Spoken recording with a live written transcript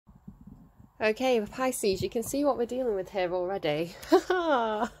Okay, Pisces, you can see what we're dealing with here already.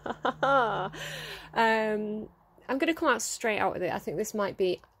 I'm going to come out straight out with it. I think this might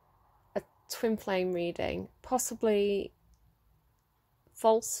be a twin flame reading, possibly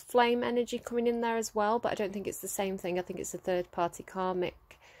false flame energy coming in there as well, but I don't think it's the same thing. I think it's a third party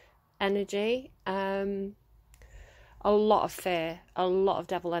karmic energy. A lot of fear, a lot of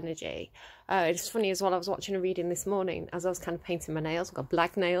devil energy. It's funny as well, I was watching a reading this morning as I was kind of painting my nails. I've got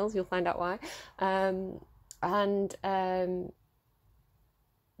black nails, you'll find out why.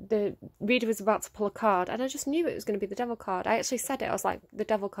 The reader was about to pull a card, and I just knew it was going to be the devil card. I actually said it, I was like, the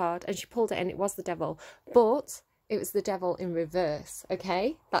devil card, and she pulled it and it was the devil. But it was the devil in reverse,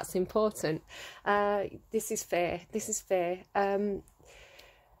 okay? That's important. This is fear, this is fear.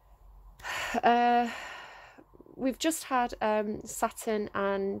 We've just had Saturn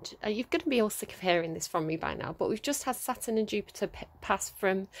and you're going to be all sick of hearing this from me by now, but we've just had Saturn and Jupiter pass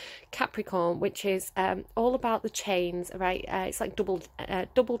from Capricorn, which is all about the chains, right? It's like double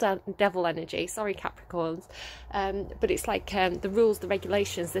devil energy. Sorry, Capricorns, but it's like the rules, the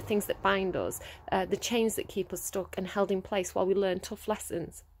regulations, the things that bind us, the chains that keep us stuck and held in place while we learn tough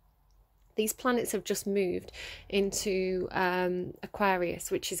lessons. These planets have just moved into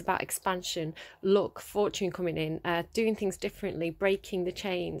Aquarius, which is about expansion, luck, fortune coming in, doing things differently, breaking the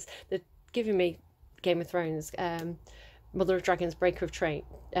chains. They're giving me Game of Thrones, Mother of Dragons, Breaker of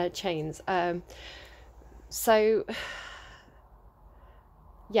Chains. So,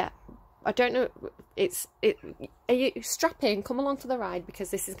 yeah, I don't know. Are you strap in? Come along for the ride,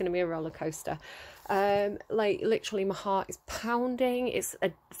 because this is going to be a roller coaster. Like literally my heart is pounding. It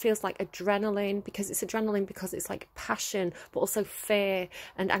feels like adrenaline, because it's like passion, but also fear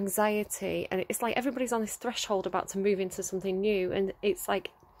and anxiety, and it's like everybody's on this threshold about to move into something new, and it's like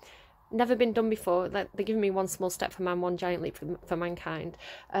never been done before. Like they're giving me one small step for man, one giant leap for mankind.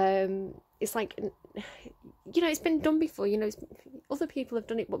 It's like, you know, it's been done before, you know, other people have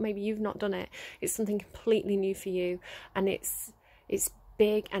done it, but maybe you've not done it. It's something completely new for you, and it's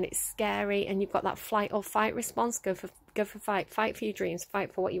big and it's scary, and you've got that flight or fight response. Go for fight for your dreams,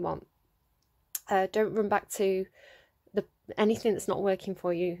 fight for what you want. Don't run back to anything that's not working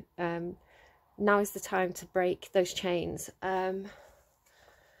for you. Now is the time to break those chains. I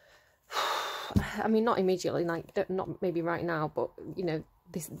mean, not immediately, like not maybe right now, but you know,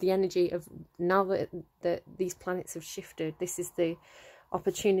 the energy of now that these planets have shifted, this is the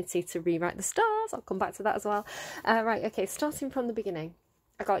opportunity to rewrite the stars. I'll come back to that as well. Right, okay, starting from the beginning.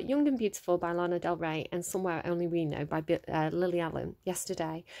 I got Young and Beautiful by Lana and Somewhere Only We Know by Lily Allen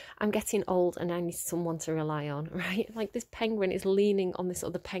yesterday. I'm getting old and I need someone to rely on, right? Like this penguin is leaning on this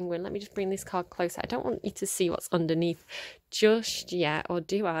other penguin. Let me just bring this card closer. I don't want you to see what's underneath just yet, or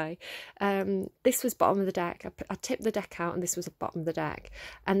do I? This was bottom of the deck. I tipped the deck out and this was the bottom of the deck.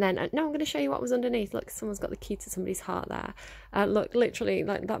 And then, no, I'm going to show you what was underneath. Look, someone's got the key to somebody's heart there. Look, literally,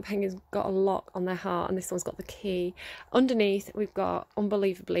 like that penguin's got a lock on their heart and this one's got the key. Underneath, we've got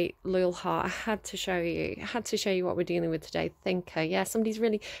unbelievably loyal heart. I had to show you what we're dealing with today. Thinker, yeah, somebody's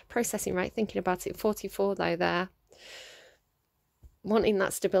really processing, right, thinking about it. 44 though there. Wanting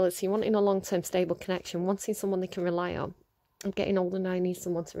that stability, wanting a long-term stable connection, wanting someone they can rely on. I'm getting older now, I need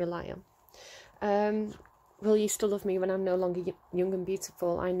someone to rely on. Will you still love me when I'm no longer young and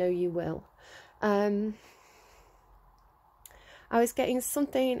beautiful? I know you will. I was getting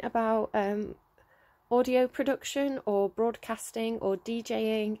something about audio production or broadcasting or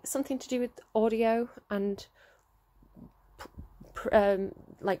DJing, something to do with audio and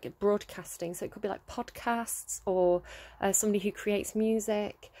like broadcasting. So it could be like podcasts or somebody who creates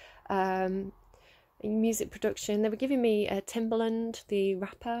music, music production. They were giving me Timbaland, the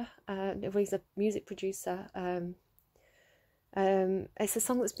rapper. He's a music producer. It's a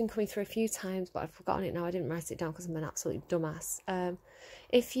song that's been coming through a few times, but I've forgotten it now. I didn't write it down because I'm an absolute dumbass.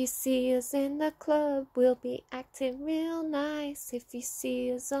 If you see us in the club, we'll be acting real nice. If you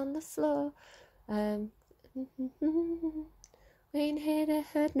see us on the floor, we ain't here to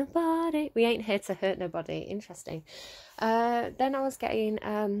hurt nobody. We ain't here to hurt nobody. Interesting. Then I was getting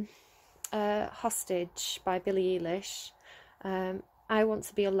Hostage by Billie Eilish. I Want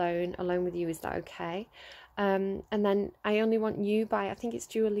to Be Alone with You, Is That Okay? And then I Only Want You by, I think it's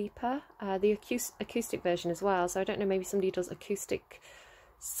Dua Lipa, the acoustic version as well. So I don't know, maybe somebody does acoustic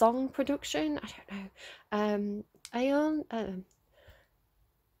song production. I don't know.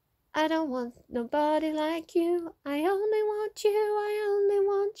 I don't want nobody like you. I only want you. I only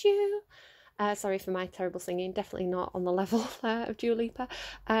want you. Sorry for my terrible singing. Definitely not on the level of Dua Lipa.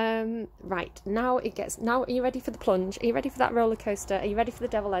 Right, now are you ready for the plunge? Are you ready for that roller coaster? Are you ready for the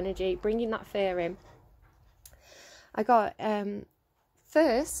devil energy? Bringing that fear in. I got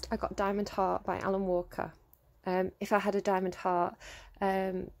First, I got Diamond Heart by Alan Walker. If I had a diamond heart,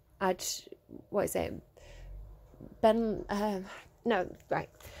 I'd, what is it? No, right.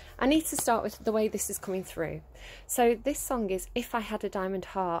 I need to start with the way this is coming through. So this song is, if I had a diamond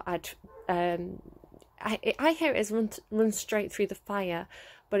heart, I'd, I hear it as run straight through the fire,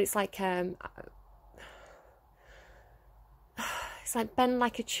 but it's like bend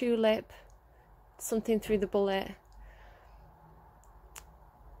like a tulip, something through the bullet.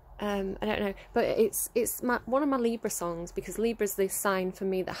 I don't know, but it's one of my Libra songs, because Libra's the sign for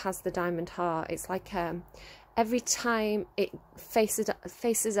me that has the diamond heart. It's like every time it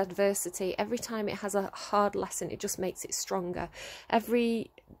faces adversity, every time it has a hard lesson, it just makes it stronger. Every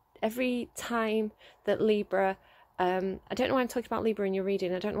time that Libra, I don't know why I'm talking about Libra in your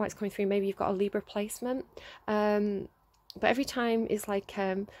reading. I don't know why it's coming through. Maybe you've got a Libra placement, but every time it's like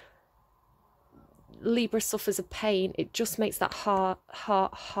Libra suffers a pain, it just makes that heart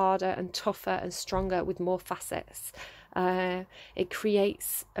harder and tougher and stronger with more facets. It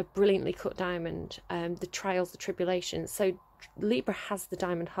creates a brilliantly cut diamond, the trials, the tribulations. So Libra has the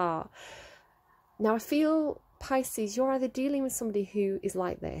diamond heart. Now I feel, Pisces, you're either dealing with somebody who is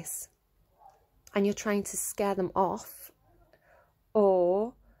like this and you're trying to scare them off,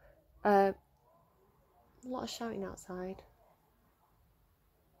 or a lot of shouting outside.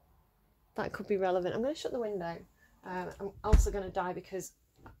 That could be relevant. I'm going to shut the window. I'm also going to die because,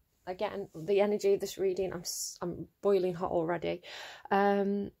 again, the energy of this reading, I'm boiling hot already.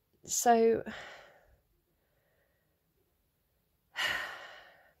 So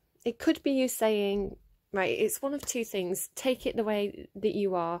it could be you saying, right, it's one of two things. Take it the way that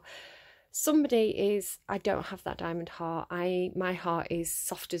you are. Somebody is, I don't have that diamond heart. My heart is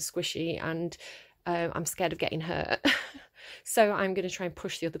soft and squishy, and I'm scared of getting hurt. So I'm going to try and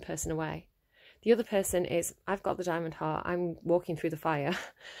push the other person away. The other person is, I've got the diamond heart, I'm walking through the fire.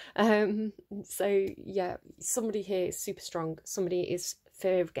 So yeah, somebody here is super strong. Somebody is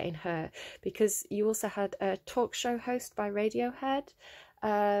fear of getting hurt, because you also had a talk show host by Radiohead,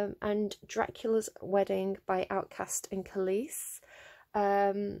 and Dracula's Wedding by Outkast and Khalees.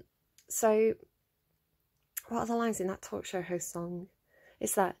 So what are the lines in that talk show host song?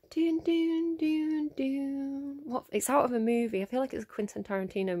 It's that doon doon doon doon. What? It's out of a movie. I feel like it's a Quentin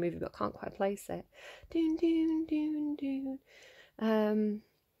Tarantino movie, but I can't quite place it. Doon doon doon doon. I'm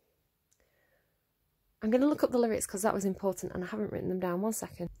going to look up the lyrics because that was important, and I haven't written them down. 1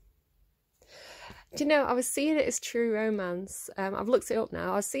 second. Do you know, I was seeing it as true romance. I've looked it up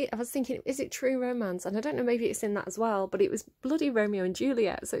now. I was thinking, is it true romance? And I don't know, maybe it's in that as well. But it was bloody Romeo and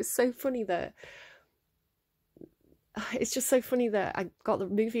Juliet. So it's so funny that. It's just so funny that I got the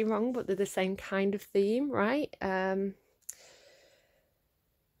movie wrong, but they're the same kind of theme, right?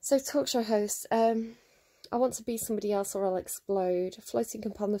 So talk show host, I want to be somebody else or I'll explode. Floating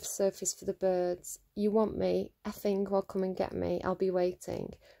upon the surface for the birds. You want me? Effing, well, come and get me. I'll be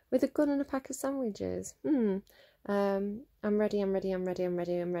waiting. With a gun and a pack of sandwiches. I'm ready, I'm ready, I'm ready, I'm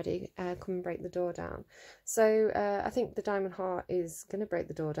ready, I'm ready. Come and break the door down. So I think the diamond heart is going to break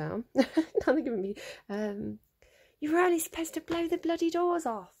the door down. Now they're giving me... you were only supposed to blow the bloody doors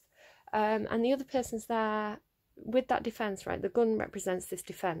off. And the other person's there with that defence, right? The gun represents this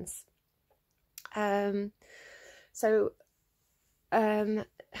defence.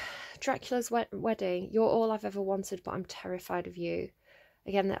 Dracula's Wedding. You're all I've ever wanted, but I'm terrified of you.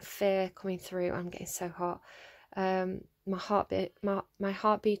 Again, that fear coming through. I'm getting so hot. My heartbeat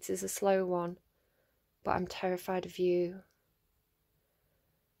is a slow one, but I'm terrified of you.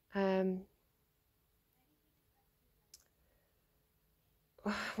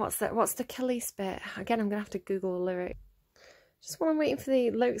 What's that? What's the Khalees bit? Again, I'm gonna have to Google the lyric. Just while I'm waiting for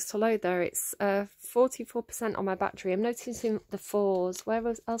the lyrics to load there, it's 44% on my battery. I'm noticing the 4s. Where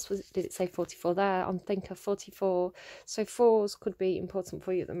else did it say 44? There on Thinker, 44. So 4s could be important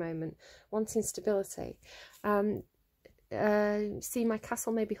for you at the moment. Wanting stability. See, my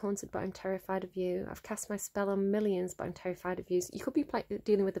castle may be haunted, but I'm terrified of you. I've cast my spell on millions, but I'm terrified of you. So you could be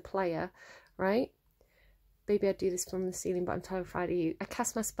dealing with a player, right? Maybe I'd do this from the ceiling, but I'm terrified of you. I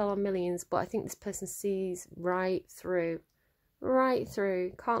cast my spell on millions, but I think this person sees right through. Right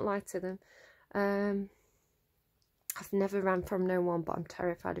through. Can't lie to them. I've never ran from no one, but I'm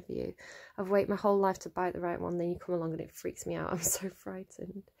terrified of you. I've waited my whole life to bite the right one, then you come along and it freaks me out. I'm so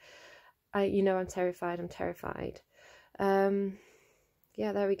frightened. You know I'm terrified. I'm terrified. Yeah,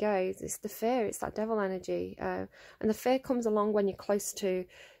 there we go. It's the fear. It's that devil energy. And the fear comes along when you're close to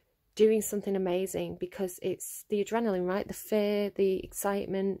doing something amazing, because it's the adrenaline, right? The fear, the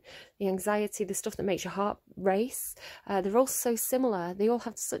excitement, the anxiety, the stuff that makes your heart race. They're all so similar. They all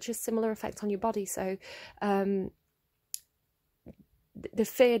have such a similar effect on your body. So the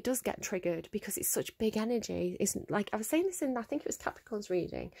fear does get triggered because it's such big energy. It's like, I was saying this in, I think it was Capricorn's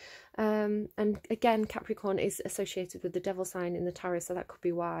reading. And again, Capricorn is associated with the devil sign in the tarot, so that could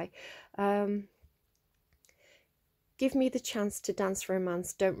be why. Give me the chance to dance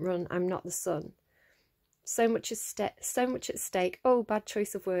romance. Don't run. I'm not the sun. So much at stake. Oh, bad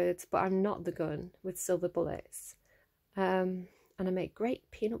choice of words, but I'm not the gun with silver bullets. And I make great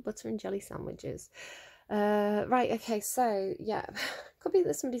peanut butter and jelly sandwiches. Right, okay, so yeah, could be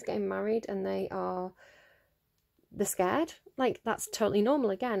that somebody's getting married and they're scared. Like, that's totally normal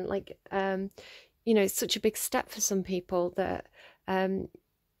again. Like, you know, it's such a big step for some people that,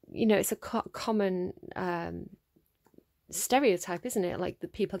 you know, it's a common stereotype, isn't it? Like the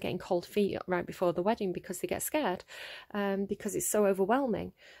people getting cold feet right before the wedding because they get scared, because it's so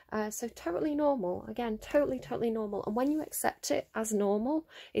overwhelming. So totally normal, again, totally normal. And when you accept it as normal,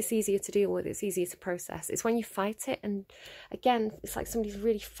 it's easier to deal with, it's easier to process. It's when you fight it, and again, it's like somebody's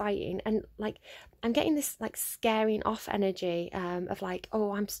really fighting, and like I'm getting this like scaring off energy of like,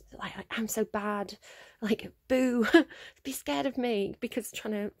 oh, I'm so bad, like boo, be scared of me, because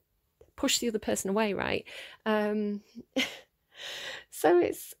trying to push the other person away, right? So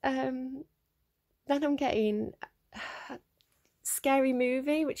it's then I'm getting Scary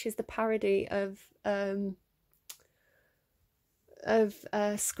Movie, which is the parody of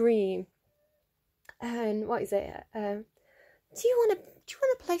Scream. And what is it? Do you want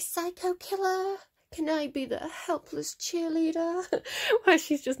to play Psycho Killer? Can I be the helpless cheerleader? Where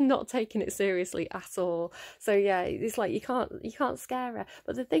she's just not taking it seriously at all. So yeah, it's like you can't scare her.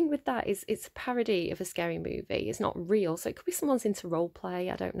 But the thing with that is it's a parody of a scary movie. It's not real. So it could be someone's into role play.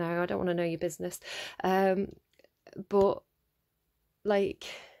 I don't know. I don't want to know your business. But like,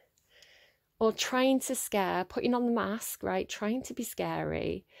 or trying to scare, putting on the mask, right? Trying to be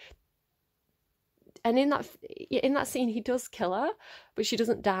scary. And in that scene, he does kill her, but she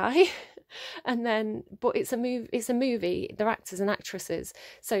doesn't die. And then, but it's a movie. They're actors and actresses.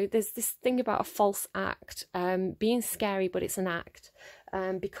 So there's this thing about a false act, being scary, but it's an act,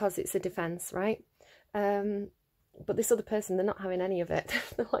 because it's a defense, right? But this other person, they're not having any of it.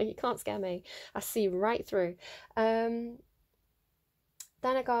 They're like, you can't scare me. I see right through. Then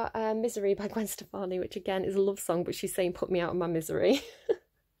I got Misery by Gwen Stefani, which again is a love song, but she's saying, put me out of my misery.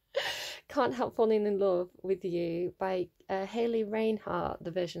 Can't Help Falling in Love with You by Haley Reinhardt,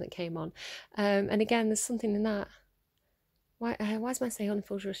 the version that came on. And again, there's something in that. Why is my say on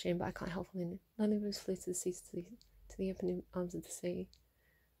feels rushing, but I can't help falling in? Lonely rivers flew to the sea, to the open arms of the sea.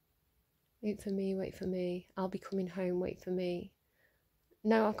 Wait for me. I'll be coming home, wait for me.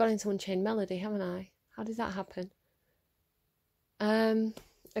 No, I've got into Unchained Melody, haven't I? How did that happen?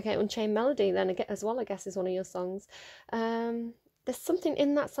 Okay, Unchained Melody then as well, I guess, is one of your songs. There's something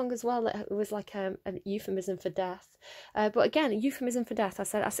in that song as well that was like a euphemism for death. But again, a euphemism for death.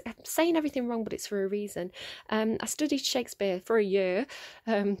 I'm saying everything wrong, but it's for a reason. I studied Shakespeare for a year.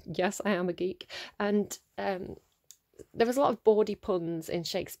 Yes, I am a geek. And there was a lot of bawdy puns in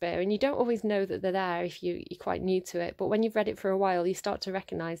Shakespeare, and you don't always know that they're there if you're quite new to it. But when you've read it for a while, you start to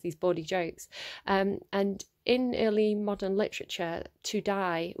recognise these bawdy jokes. And in early modern literature, to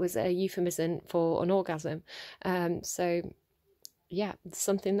die was a euphemism for an orgasm. So yeah,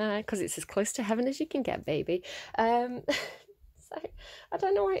 something there, because it's as close to heaven as you can get, baby. So I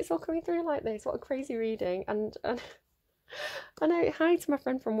don't know why it's all coming through like this. What a crazy reading. And I know, hi to my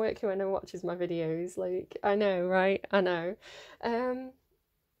friend from work who I know watches my videos. Like, I know, right? I know.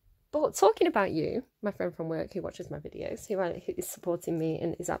 But talking about you, my friend from work who watches my videos, who is supporting me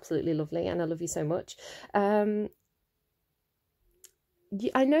and is absolutely lovely, and I love you so much. I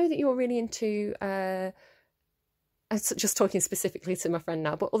know that you're really into I'm just talking specifically to my friend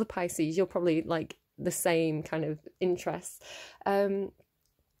now, but other Pisces, you're probably like the same kind of interests.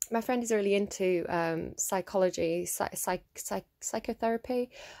 My friend is really into psychology,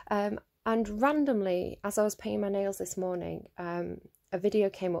 psychotherapy, and randomly, as I was painting my nails this morning, a video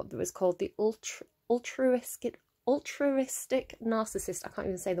came up that was called the altruistic narcissist. I can't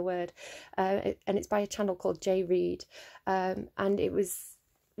even say the word, and it's by a channel called Jay Reed, and it was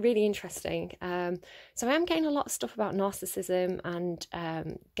really interesting. So I am getting a lot of stuff about narcissism and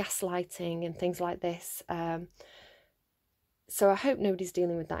gaslighting and things like this. So I hope nobody's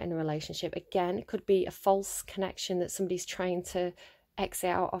dealing with that in a relationship. Again, it could be a false connection that somebody's trying to exit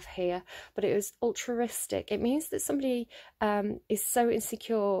out of here, but it was altruistic. It means that somebody is so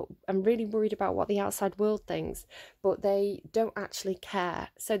insecure and really worried about what the outside world thinks, but they don't actually care.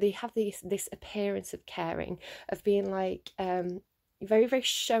 So they have this appearance of caring, of being like very, very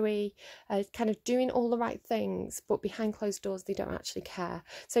showy, kind of doing all the right things, but behind closed doors they don't actually care.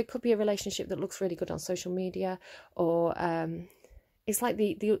 So it could be a relationship that looks really good on social media, or it's like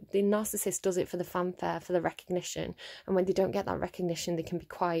the narcissist does it for the fanfare, for the recognition, and when they don't get that recognition, they can be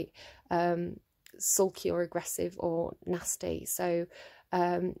quite sulky or aggressive or nasty. So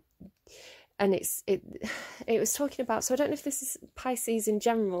and it was talking about, so I don't know if this is Pisces in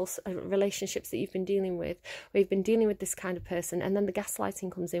general, relationships that you've been dealing with, where you've been dealing with this kind of person, and then the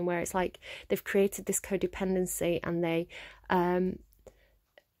gaslighting comes in, where it's like they've created this codependency, and they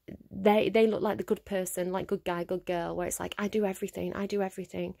look like the good person, like good guy, good girl, where it's like, I do everything,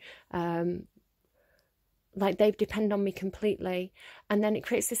 like they depend on me completely. And then it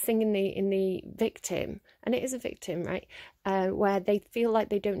creates this thing in the victim, and it is a victim, right, where they feel like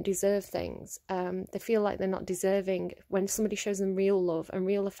they don't deserve things. They feel like they're not deserving. When somebody shows them real love and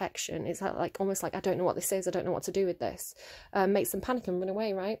real affection, it's like almost like, I don't know what this is, I don't know what to do with this. Makes them panic and run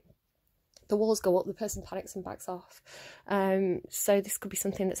away, right? The walls go up, the person panics and backs off. So this could be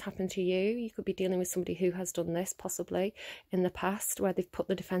something that's happened to you. You could be dealing with somebody who has done this, possibly in the past, where they've put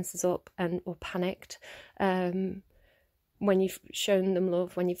the defences up or panicked when you've shown them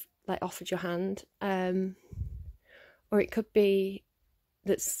love, when you've like offered your hand. Or it could be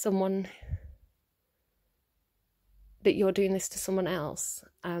that that you're doing this to someone else,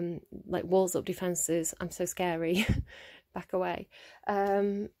 like walls up, defences, I'm so scary, back away.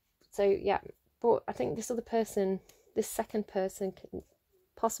 So yeah, but I think this other person, this second person,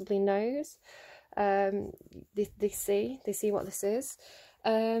 possibly knows. They see what this is.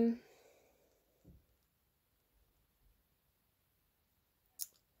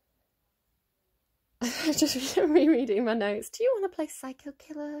 Just rereading my notes. Do you want to play psycho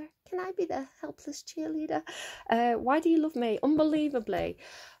killer? Can I be the helpless cheerleader? Why do you love me? Unbelievably.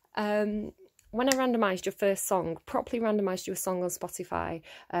 When I randomised your first song, properly randomised your song on Spotify,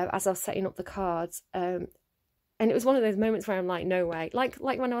 as I was setting up the cards, and it was one of those moments where I'm like, no way. Like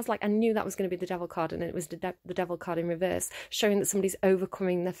when I was like, I knew that was going to be the devil card, and it was the devil card in reverse, showing that somebody's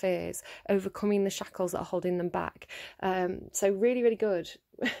overcoming their fears, overcoming the shackles that are holding them back. So really, really good.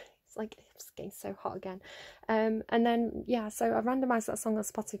 It's like, it's getting so hot again. And then, yeah, so I randomised that song on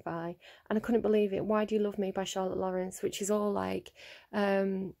Spotify, and I couldn't believe it. Why Do You Love Me by Charlotte Lawrence, which is all like,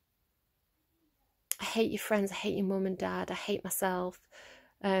 I hate your friends, I hate your mum and dad, I hate myself.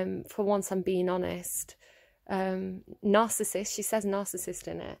 For once I'm being honest. Narcissist, she says narcissist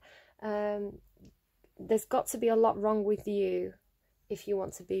in it. There's got to be a lot wrong with you if you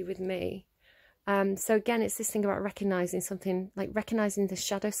want to be with me. So again, it's this thing about recognising something, like recognising the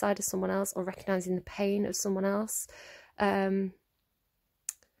shadow side of someone else, or recognising the pain of someone else.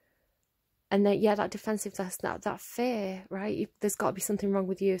 And then, yeah, that defensiveness, that fear, right? There's got to be something wrong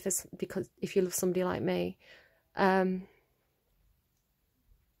with you if you love somebody like me.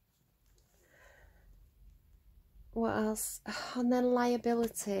 What else? And then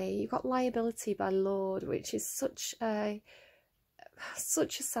liability. You've got Liability by Lorde, which is such a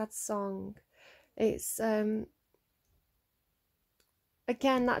sad song. It's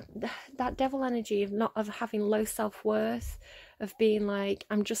again that devil energy of having low self-worth, of being like,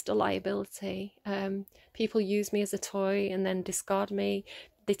 I'm just a liability. People use me as a toy and then discard me.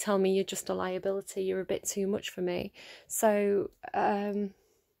 They tell me you're just a liability, you're a bit too much for me. So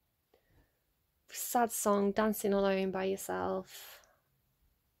sad song, Dancing Alone by Yourself.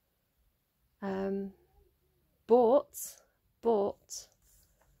 But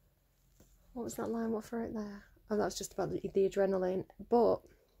what was that line? What for it there? Oh, that was just about the adrenaline. But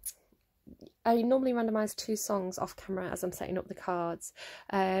I normally randomise 2 songs off camera as I'm setting up the cards,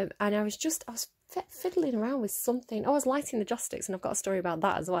 and I was fiddling around with something. I was lighting the joss sticks, and I've got a story about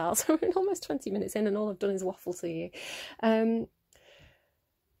that as well. So we're almost 20 minutes in, and all I've done is waffle to you.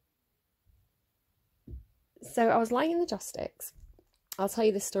 So I was lighting the joss sticks. I'll tell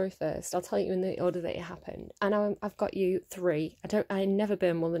you this story first. I'll tell you in the order that it happened. And I've got you 3. I never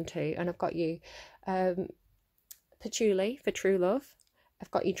burn more than 2. And I've got you Patchouli for true love.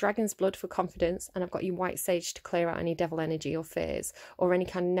 I've got you Dragon's Blood for confidence, and I've got you White Sage to clear out any devil energy or fears or any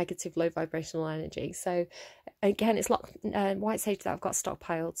kind of negative low vibrational energy. So again, it's White Sage that I've got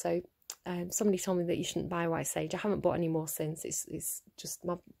stockpiled. So somebody told me that you shouldn't buy White Sage. I haven't bought any more since. It's just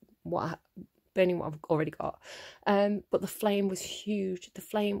burning what I've already got. But the flame was huge. The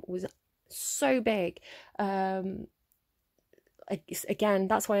flame was so big. Again,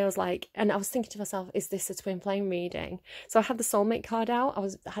 that's why I was like, and I was thinking to myself, is this a twin flame reading? So I had the soulmate card out. I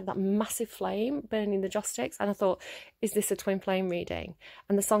had that massive flame burning the joss sticks, and I thought, is this a twin flame reading?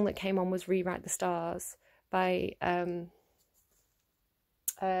 And the song that came on was Rewrite the Stars by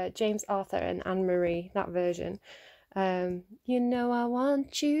James Arthur and Anne Marie, that version. You know I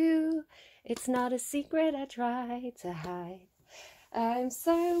want you, it's not a secret I try to hide.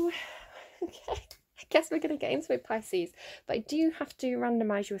 So okay. guess we're going to get into it, Pisces. But I do have to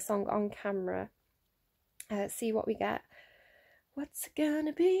randomise you a song on camera. See what we get. What's it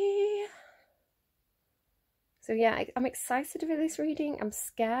gonna be? So yeah, I'm excited for this reading. I'm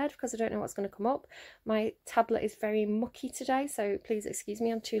scared because I don't know what's going to come up. My tablet is very mucky today, so please excuse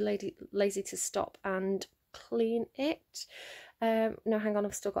me. I'm too lazy to stop and clean it. No, hang on,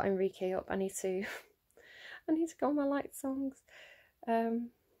 I've still got Enrique up. I need to go on my light songs.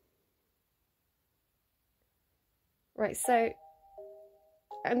 Right, so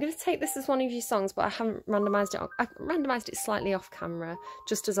I'm going to take this as one of your songs, but I haven't randomised it. I randomised it slightly off camera,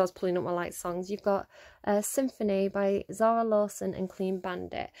 just as I was pulling up my light songs. You've got Symphony by Zara Lawson and Clean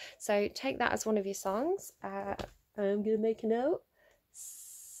Bandit. So take that as one of your songs. I'm going to make a note.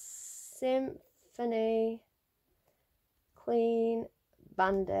 Symphony, Clean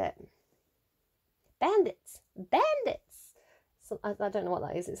Bandit. Bandits! Bandits! So, I don't know what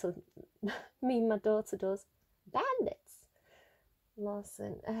that is. It's a, me and my daughter does. Bandits!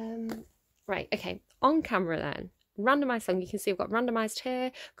 Lawson. Right, okay. On camera then. Randomised song. You can see I've got randomised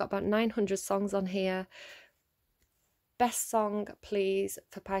here. I've got about 900 songs on here. Best song, please,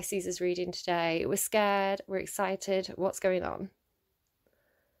 for Pisces' reading today. We're scared. We're excited. What's going on?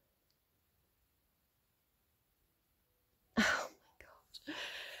 Oh my god.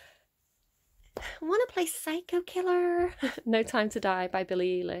 I want to play Psycho Killer. No Time to Die by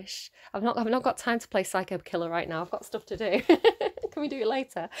Billie Eilish. I've not got time to play Psycho Killer right now. I've got stuff to do. Can we do it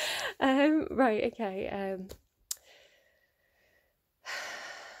later? Right, okay.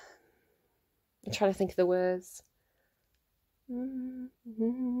 I'm trying to think of the words.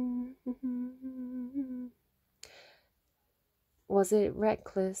 Was it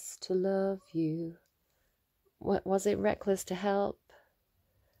reckless to love you? What was it reckless to help?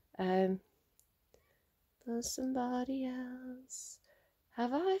 For somebody else.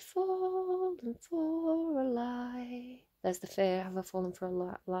 Have I fallen for a lie? There's the fear. Have I fallen for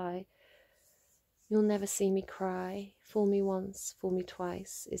a lie? You'll never see me cry. Fool me once, fool me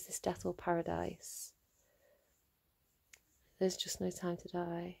twice. Is this death or paradise? There's just no time to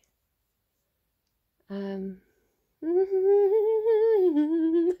die. I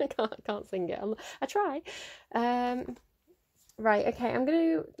can't sing it. I try. Right, okay, I'm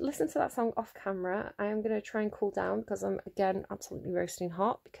going to listen to that song off camera. I am going to try and cool down because I'm, again, absolutely roasting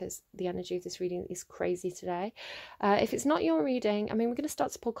hot because the energy of this reading is crazy today. If it's not your reading, I mean, we're going to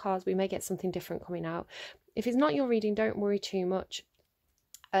start to pull cards. We may get something different coming out. If it's not your reading, don't worry too much.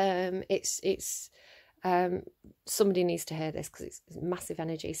 Somebody needs to hear this because it's massive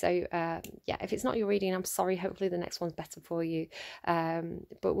energy. So, yeah, if it's not your reading, I'm sorry. Hopefully the next one's better for you.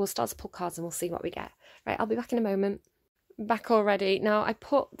 But we'll start to pull cards and we'll see what we get. Right, I'll be back in a moment. Back already. Now I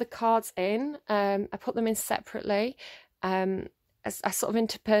put the cards in, I put them in separately, as I sort of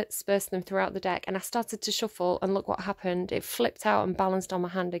interspersed them throughout the deck, and I started to shuffle, and look what happened. It flipped out and balanced on my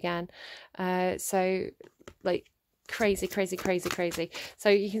hand again. So like crazy. So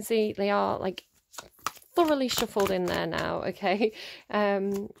you can see they are like thoroughly shuffled in there now. Okay.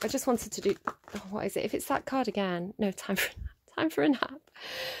 I just wanted to do, oh, what is it? If it's that card again, no, time for a nap.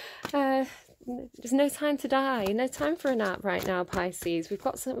 There's no time to die, no time for a nap right now, Pisces. We've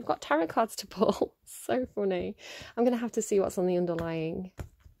got tarot cards to pull. So funny. I'm gonna have to see what's on the underlying.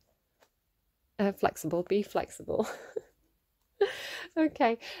 Flexible, be flexible.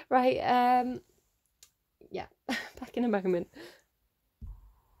 Okay, right. Yeah, back in a moment.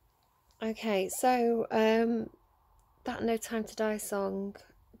 Okay, so that No Time to Die song,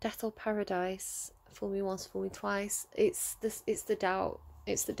 Death or Paradise, Fool Me Once, Fool Me Twice. It's the doubt.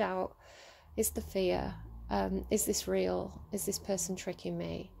 It's the doubt. It's the fear. Is this real? Is this person tricking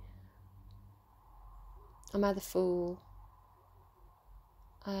me? Am I the fool?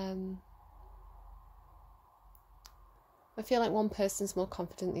 I feel like one person's more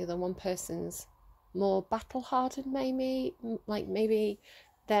confident than the other. One person's more battle-hardened, maybe. Like maybe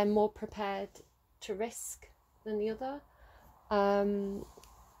they're more prepared to risk than the other.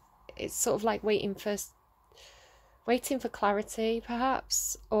 It's sort of like waiting for clarity,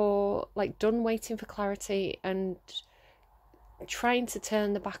 perhaps, or like done waiting for clarity and trying to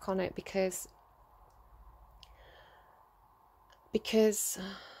turn the back on it because it's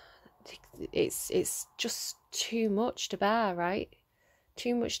just too much to bear, right?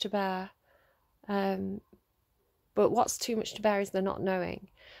 Too much to bear. But what's too much to bear is the not knowing,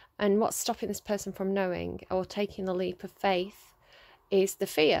 and what's stopping this person from knowing or taking the leap of faith is the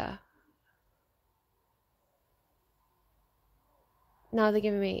fear. Now they're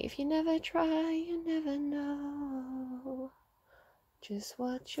giving me, if you never try, you never know just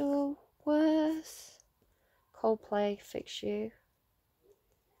what you're worth. Coldplay, Fix You.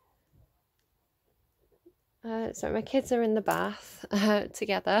 So my kids are in the bath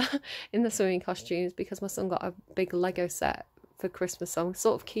together in the swimming costumes because my son got a big Lego set for Christmas, so I'm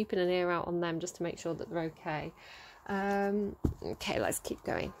sort of keeping an ear out on them just to make sure that they're okay. Okay, let's keep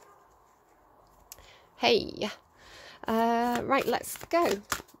going. Hey, right, let's go.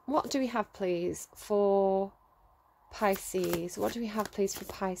 What do we have, please, for Pisces? What do we have, please, for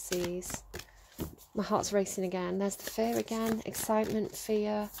Pisces? My heart's racing again. There's the fear again. Excitement,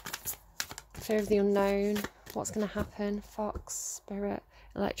 fear of the unknown. What's going to happen? Fox, spirit,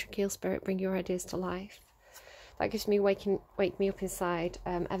 electric eel spirit, bring your ideas to life. That gives me wake me up inside.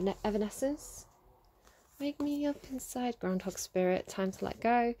 Evanescence. Wake me up inside. Groundhog spirit. Time to let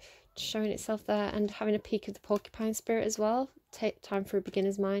go. Showing itself there, and having a peek of the porcupine spirit as well. Time for a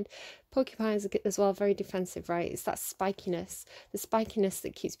beginner's mind. Porcupines as well, very defensive, right? It's that spikiness, the spikiness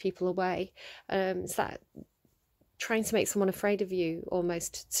that keeps people away. It's that trying to make someone afraid of you,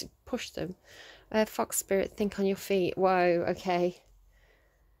 almost to push them. Fox spirit, think on your feet. Whoa, okay.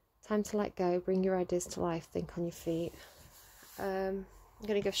 Time to let go, bring your ideas to life, think on your feet. I'm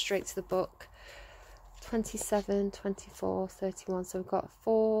going to go straight to the book. 27, 24, 31. So we've got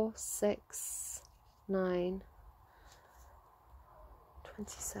 4, 6, 9,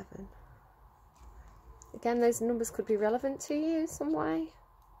 27. Again, those numbers could be relevant to you in some way.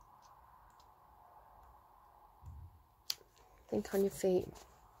 Think on your feet.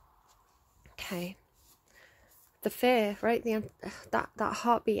 Okay. The fear, right? That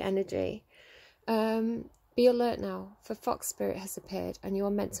heartbeat energy. Be alert now, for Fox spirit has appeared and you are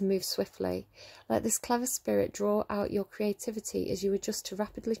meant to move swiftly. Let this clever spirit draw out your creativity as you adjust to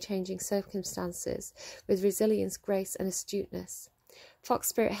rapidly changing circumstances with resilience, grace and astuteness. Fox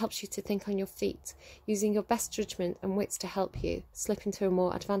spirit helps you to think on your feet, using your best judgment and wits to help you slip into a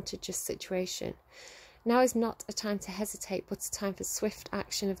more advantageous situation. Now is not a time to hesitate, but a time for swift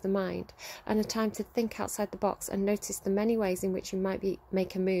action of the mind, and a time to think outside the box and notice the many ways in which you might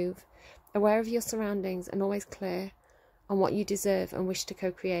make a move. Aware of your surroundings and always clear on what you deserve and wish to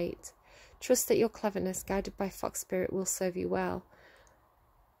co-create. Trust that your cleverness, guided by Fox spirit, will serve you well.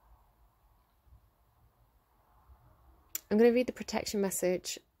 I'm going to read the protection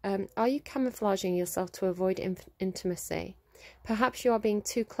message. Are you camouflaging yourself to avoid intimacy? Perhaps you are being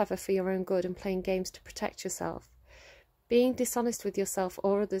too clever for your own good and playing games to protect yourself. Being dishonest with yourself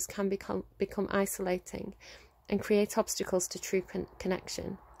or others can become isolating and create obstacles to true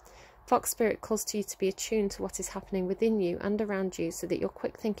connection. Fox spirit calls to you to be attuned to what is happening within you and around you so that your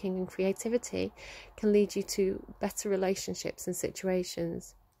quick thinking and creativity can lead you to better relationships and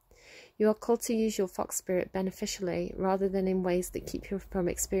situations. You are called to use your Fox spirit beneficially rather than in ways that keep you from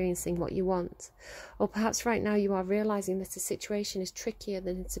experiencing what you want. Or perhaps right now you are realising that a situation is trickier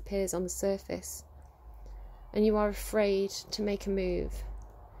than it appears on the surface and you are afraid to make a move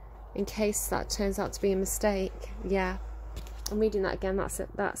in case that turns out to be a mistake. Yeah, I'm reading that again. That's it.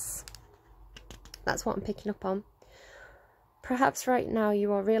 That's what I'm picking up on. Perhaps right now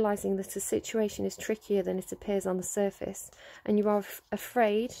you are realising that a situation is trickier than it appears on the surface, and you are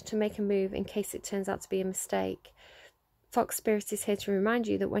afraid to make a move in case it turns out to be a mistake. Fox spirit is here to remind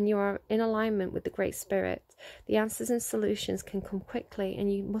you that when you are in alignment with the Great Spirit, the answers and solutions can come quickly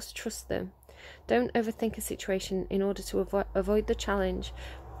and you must trust them. Don't overthink a situation in order to avoid the challenge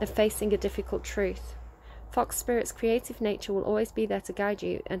of facing a difficult truth. Fox spirit's creative nature will always be there to guide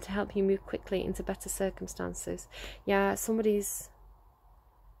you and to help you move quickly into better circumstances. Yeah, somebody's...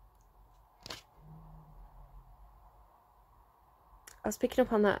 I was picking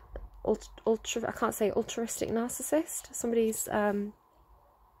up on that I can't say altruistic narcissist. Somebody's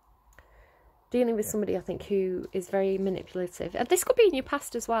dealing with somebody, I think, who is very manipulative. And this could be in your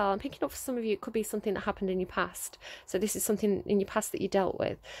past as well. I'm picking up for some of you, it could be something that happened in your past. So this is something in your past that you dealt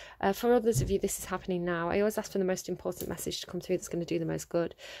with. For others of you, this is happening now. I always ask for the most important message to come through that's going to do the most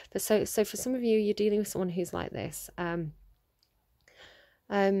good. But so for some of you, you're dealing with someone who's like this. Perhaps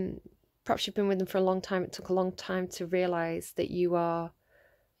you've been with them for a long time. It took a long time to realise that you are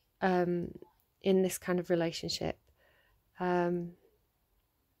in this kind of relationship.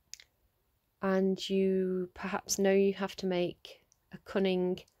 And you perhaps know you have to make a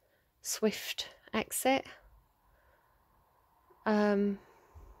cunning, swift exit. Or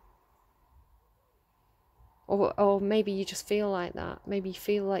maybe you just feel like that. Maybe you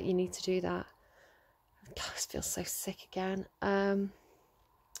feel like you need to do that. God, I feel so sick again. I'm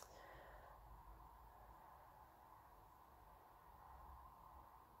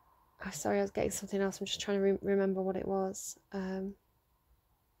sorry, I was getting something else. I'm just trying to remember what it was.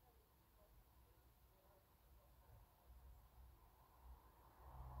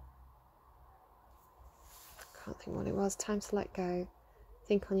 Can't think what it was. Time to let go.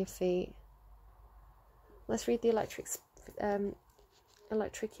 Think on your feet. Let's read the electric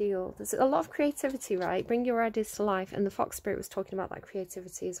eel. There's a lot of creativity, right? Bring your ideas to life. And the fox spirit was talking about that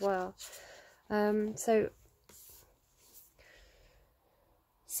creativity as well. So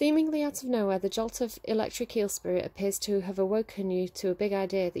seemingly out of nowhere, the jolt of electric eel spirit appears to have awoken you to a big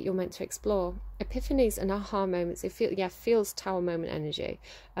idea that you're meant to explore. Epiphanies and aha moments, it feels tower moment energy,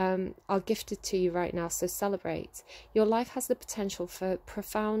 are gifted to you right now, so celebrate. Your life has the potential for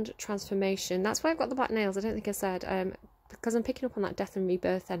profound transformation. That's why I've got the black nails. I don't think I said, because I'm picking up on that death and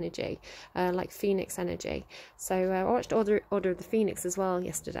rebirth energy, like phoenix energy. So I watched Order of the Phoenix as well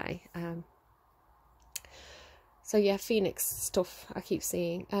yesterday. So yeah, phoenix stuff I keep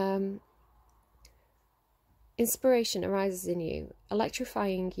seeing. Inspiration arises in you,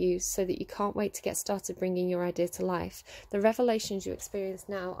 electrifying you so that you can't wait to get started bringing your idea to life. The revelations you experience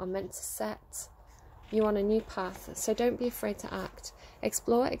now are meant to set you on a new path, so don't be afraid to act.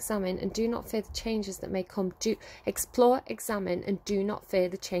 Explore, examine, and do not fear the changes that may come. Explore, examine, and do not fear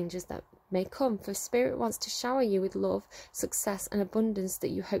the changes that may come, for Spirit wants to shower you with love, success, and abundance that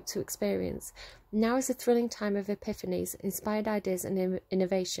you hope to experience. Now is a thrilling time of epiphanies, inspired ideas, and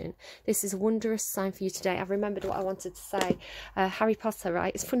innovation. This is a wondrous sign for you today. I've remembered what I wanted to say. Harry Potter,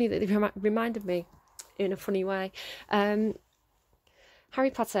 right? It's funny that they reminded me in a funny way. Harry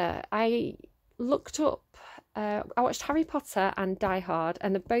Potter, I looked up, I watched Harry Potter and Die Hard,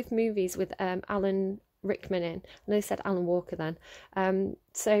 and they're both movies with Alan Rickman in. I know they said Alan Walker then.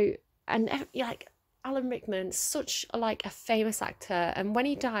 Like Alan Rickman, such a famous actor, and when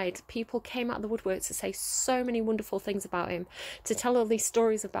he died, people came out of the woodwork to say so many wonderful things about him, to tell all these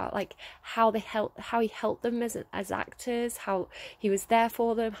stories about like how he helped them as actors, how he was there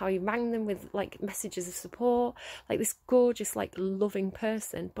for them, how he rang them with like messages of support, like this gorgeous like loving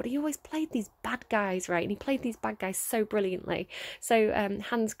person. But he always played these bad guys, right? And he played these bad guys so brilliantly. So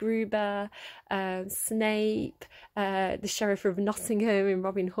Hans Gruber, Snape, the Sheriff of Nottingham in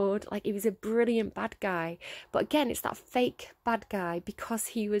Robin Hood, like he was a brilliant bad guy. But again, it's that fake bad guy because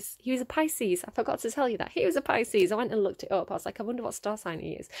he was a Pisces. I forgot to tell you that he was a Pisces. I went and looked it up. I was like, I wonder what star sign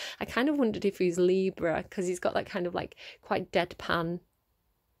he is. I kind of wondered if he's Libra because he's got that kind of like quite deadpan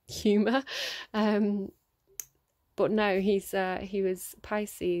humor. But no, he was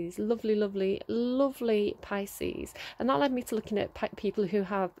Pisces. Lovely Pisces. And that led me to looking at people who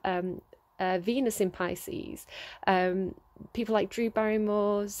have Venus in Pisces. People like Drew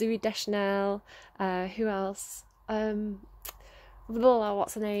Barrymore, Zooey Deschanel, who else?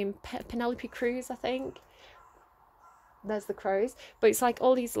 What's her name? Penelope Cruz, I think. There's the crows. But it's like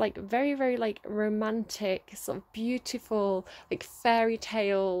all these like very, very like romantic, sort of beautiful, like fairy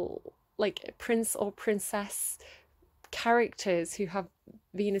tale, like prince or princess characters who have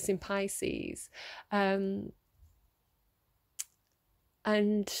Venus in Pisces. And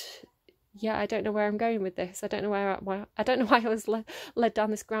yeah, I don't know where I'm going with this. I don't know why I was led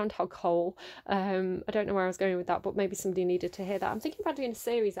down this groundhog hole. I don't know where I was going with that, but maybe somebody needed to hear that. I'm thinking about doing a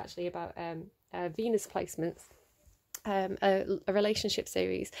series actually about Venus placements, a relationship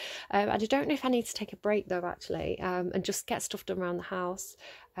series. I don't know if I need to take a break though, actually, and just get stuff done around the house.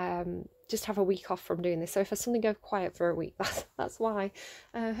 Just have a week off from doing this. So if I suddenly go quiet for a week, that's why.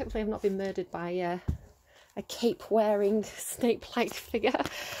 Hopefully I've not been murdered by a cape-wearing snake-like figure.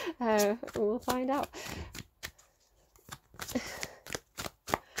 We'll find out. Do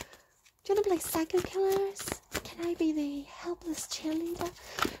you want to play Psycho Killers? Can I be the helpless cheerleader?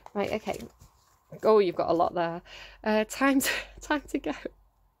 Right, okay. Oh, you've got a lot there. Time to go.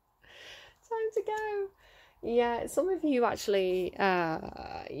 Time to go. Yeah, some of you actually,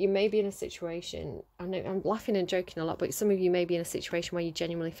 you may be in a situation, I know I'm laughing and joking a lot, but some of you may be in a situation where you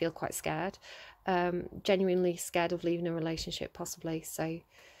genuinely feel quite scared. Genuinely scared of leaving a relationship, possibly. So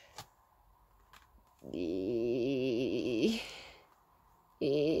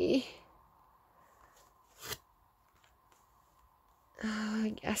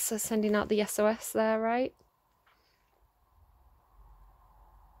I guess they're sending out the SOS there, right?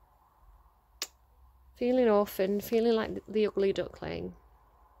 Feeling orphaned, feeling like the ugly duckling,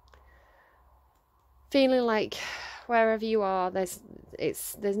 feeling like wherever you are, there's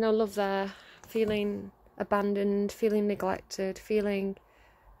no love there, feeling abandoned, feeling neglected, feeling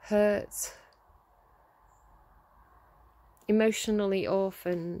hurt, emotionally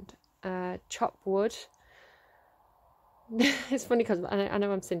orphaned. Chop wood. It's funny because I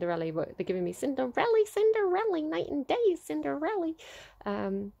know I'm Cinderella, but they're giving me Cinderella, night and day, Cinderella.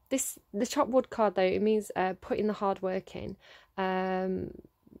 The chop wood card though, it means putting the hard work in,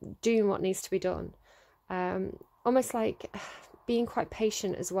 doing what needs to be done, almost like being quite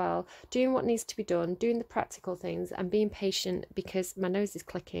patient as well, doing what needs to be done, doing the practical things, and being patient because my nose is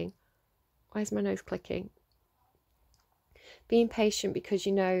clicking. Why is my nose clicking? Being patient because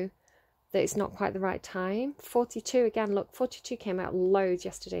you know that it's not quite the right time. 42, again, look, 42 came out loads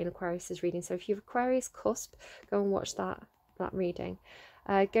yesterday in Aquarius's reading. So if you've Aquarius cusp, go and watch that reading.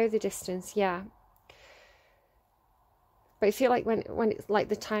 Go the distance, yeah. But I feel like when it's like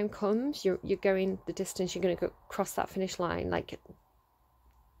the time comes, you're going the distance, you're going to go cross that finish line, like a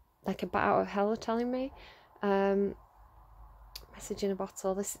bat out of hell, telling me. Message in a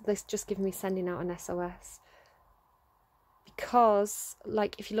bottle. This just giving me sending out an SOS. Because,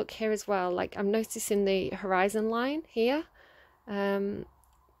 like, if you look here as well, like, I'm noticing the horizon line here. The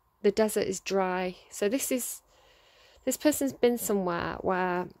desert is dry. So this person's been somewhere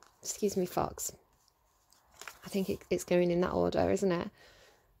where, excuse me, Fox. I think it's going in that order, isn't it?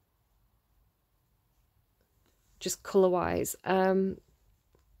 Just colour-wise.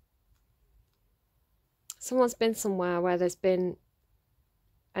 Someone's been somewhere where there's been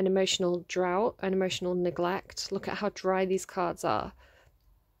an emotional drought, an emotional neglect. Look at how dry these cards are.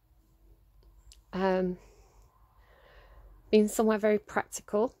 Being somewhere very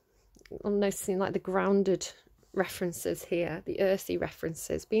practical. I'm noticing like the grounded references here, the earthy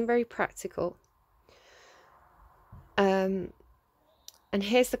references, being very practical. And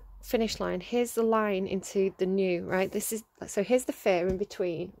here's the finish line. Here's the line into the new, right? So here's the fear in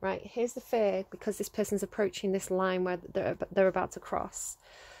between, right? Here's the fear because this person's approaching this line where they're about to cross.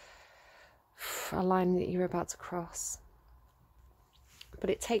 A line that you're about to cross. But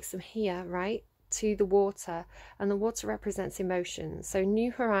it takes them here, right? To the water. And the water represents emotions. So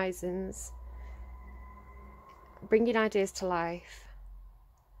new horizons. Bringing ideas to life.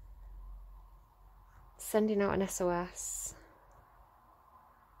 Sending out an SOS.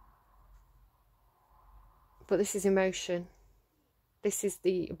 But this is emotion. This is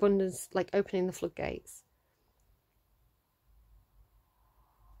the abundance, like opening the floodgates.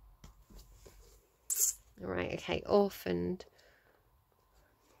 All right, okay, orphaned.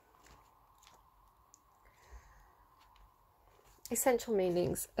 Essential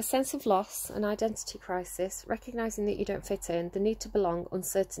meanings. A sense of loss, an identity crisis, recognising that you don't fit in, the need to belong,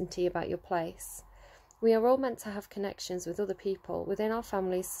 uncertainty about your place. We are all meant to have connections with other people within our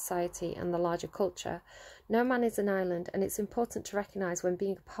families, society and the larger culture. No man is an island, and it's important to recognise when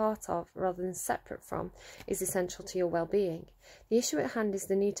being a part of, rather than separate from, is essential to your well-being. The issue at hand is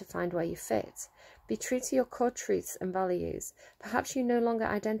the need to find where you fit. Be true to your core truths and values. Perhaps you no longer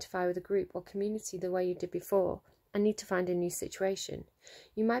identify with a group or community the way you did before, and need to find a new situation.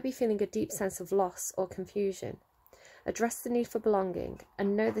 You might be feeling a deep sense of loss or confusion. Address the need for belonging,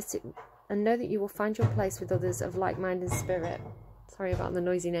 and know that you will find your place with others of like-minded spirit. Sorry about the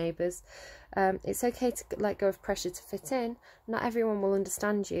noisy neighbours. It's okay to let go of pressure to fit in. Not everyone will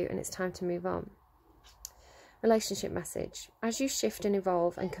understand you, and it's time to move on. Relationship message. As you shift and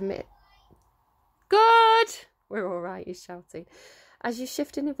evolve and commit... Good! We're all right, he's shouting. As you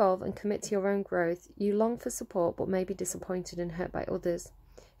shift and evolve and commit to your own growth, you long for support but may be disappointed and hurt by others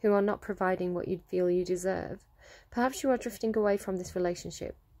who are not providing what you feel you deserve. Perhaps you are drifting away from this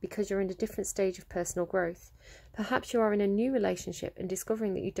relationship because you're in a different stage of personal growth. Perhaps you are in a new relationship and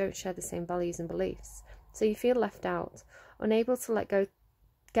discovering that you don't share the same values and beliefs, so you feel left out, unable to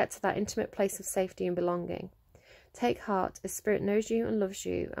get to that intimate place of safety and belonging. Take heart, as Spirit knows you and loves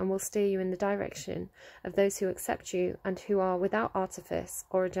you and will steer you in the direction of those who accept you and who are without artifice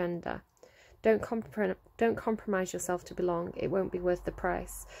or agenda. Don't compromise yourself to belong. It won't be worth the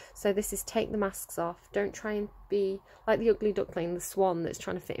price. So this is take the masks off. Don't try and be like the ugly duckling, the swan that's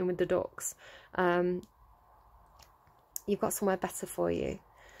trying to fit in with the ducks. You've got somewhere better for you.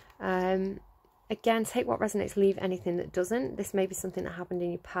 Again, take what resonates, leave anything that doesn't. This may be something that happened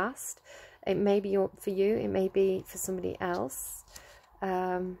in your past. It may be for you. It may be for somebody else.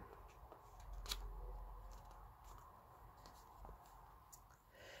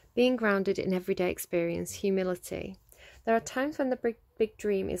 Being grounded in everyday experience, humility. There are times when the big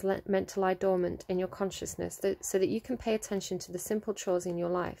dream is meant to lie dormant in your consciousness so that you can pay attention to the simple chores in your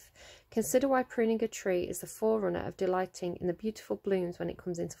life. Consider why pruning a tree is the forerunner of delighting in the beautiful blooms when it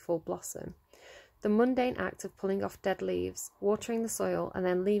comes into full blossom. The mundane act of pulling off dead leaves, watering the soil and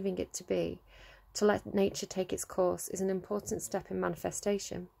then leaving it to let nature take its course, is an important step in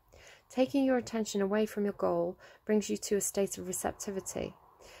manifestation. Taking your attention away from your goal brings you to a state of receptivity.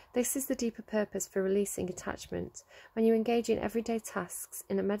 This is the deeper purpose for releasing attachment. When you engage in everyday tasks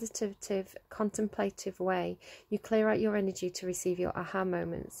in a meditative, contemplative way, you clear out your energy to receive your aha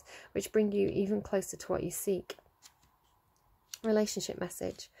moments, which bring you even closer to what you seek. Relationship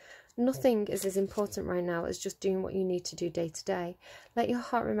message. Nothing is as important right now as just doing what you need to do day to day. Let your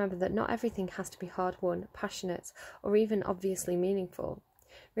heart remember that not everything has to be hard-won, passionate, or even obviously meaningful.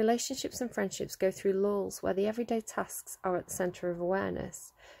 Relationships and friendships go through lulls where the everyday tasks are at the centre of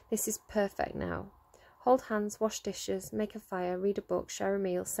awareness. This is perfect now. Hold hands, wash dishes, make a fire, read a book, share a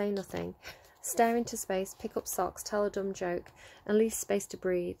meal, say nothing. Stare into space, pick up socks, tell a dumb joke, and leave space to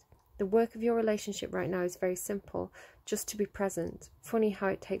breathe. The work of your relationship right now is very simple, just to be present. Funny how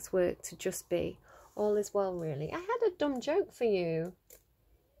it takes work to just be. All is well, really. I had a dumb joke for you,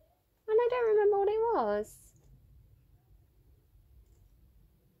 and I don't remember what it was.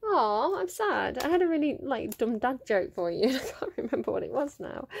 Oh, I'm sad. I had a really, dumb dad joke for you. I can't remember what it was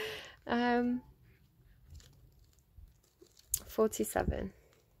now. 47.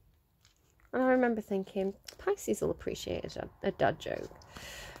 And I remember thinking, Pisces will appreciate a dad joke.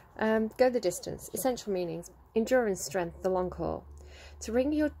 Go the distance. Essential meanings: endurance, strength, the long haul. To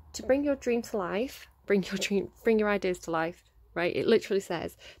bring your dream to life, bring your ideas to life. Right? It literally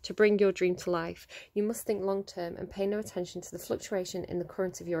says to bring your dream to life. You must think long term and pay no attention to the fluctuation in the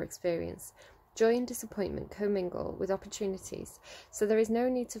current of your experience. Joy and disappointment commingle with opportunities, so there is no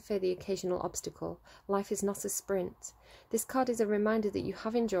need to fear the occasional obstacle. Life is not a sprint. This card is a reminder that you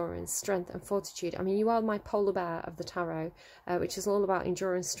have endurance, strength and fortitude. I mean, you are my polar bear of the tarot, which is all about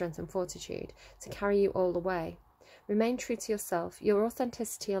endurance, strength and fortitude, to carry you all the way. Remain true to yourself. Your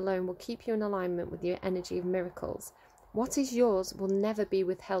authenticity alone will keep you in alignment with your energy of miracles. What is yours will never be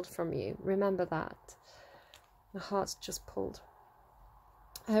withheld from you. Remember that. My heart's just pulled.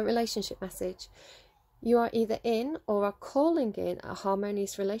 Relationship message. You are either in or are calling in a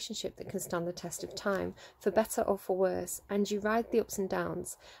harmonious relationship that can stand the test of time, for better or for worse, and you ride the ups and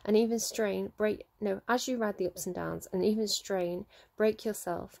downs and even strain, as you ride the ups and downs and even strain, break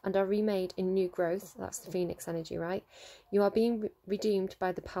yourself and are remade in new growth. That's the Phoenix energy, right? You are being redeemed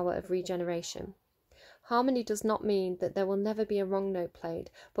by the power of regeneration. Harmony does not mean that there will never be a wrong note played,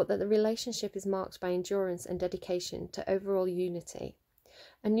 but that the relationship is marked by endurance and dedication to overall unity.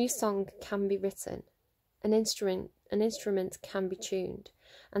 A new song can be written, an instrument can be tuned,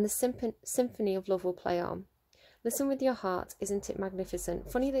 and the symphony of love will play on. Listen with your heart, isn't it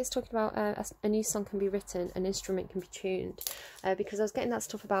magnificent? Funny that it's talking about a new song can be written, an instrument can be tuned, because I was getting that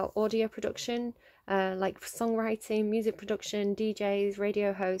stuff about audio production, like songwriting, music production, DJs,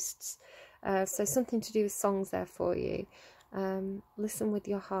 radio hosts, so something to do with songs there for you. Listen with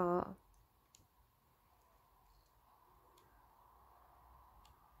your heart.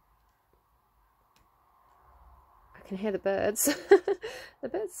 I can hear the birds. The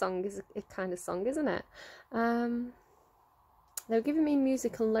bird song is a kind of song, isn't it? They were giving me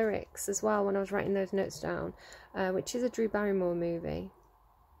music and lyrics as well when I was writing those notes down, which is a Drew Barrymore movie.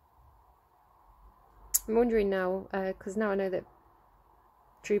 I'm wondering now, because now I know that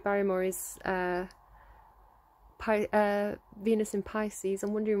Drew Barrymore is Venus in Pisces.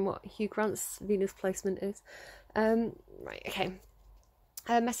 I'm wondering what Hugh Grant's Venus placement is. Right, okay.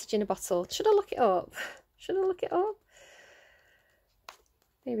 Message in a bottle. Should I look it up? Should I look it up?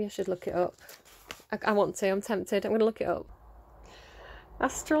 Maybe I should look it up. I want to. I'm tempted. I'm going to look it up.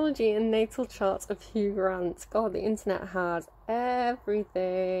 Astrology and natal charts of Hugh Grant. God, the internet has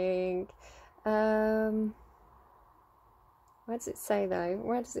everything. Where does it say though?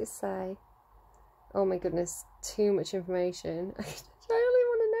 Where does it say? Oh my goodness, too much information. I really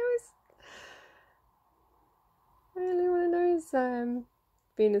want to know his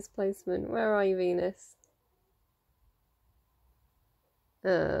Venus placement. Where are you, Venus?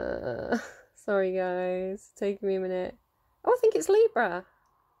 Sorry guys, take me a minute. Oh, I think it's Libra.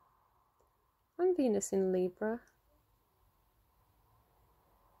 I'm Venus in Libra.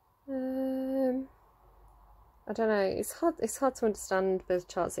 I don't know. It's hard to understand those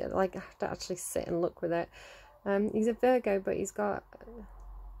charts. Like, I have to actually sit and look with it. He's a Virgo, but he's got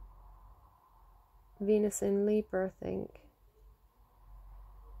Venus in Libra, I think.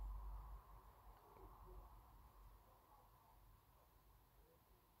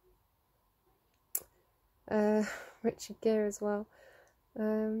 Richard Gere as well.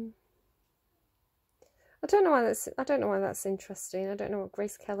 I don't know why that's interesting. I don't know what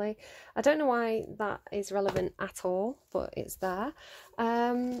Grace Kelly. I don't know why that is relevant at all, but it's there.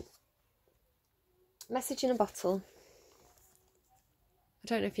 Message in a bottle. I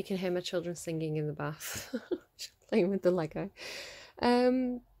don't know if you can hear my children singing in the bath. Playing with the Lego.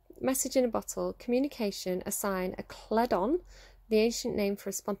 Message in a bottle. Communication, a sign, a cledon, the ancient name for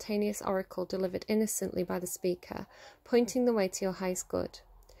a spontaneous oracle delivered innocently by the speaker, pointing the way to your highest good.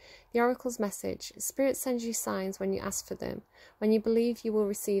 The oracle's message: Spirit sends you signs when you ask for them. When you believe, you will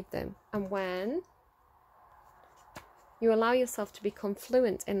receive them. And when You allow yourself to become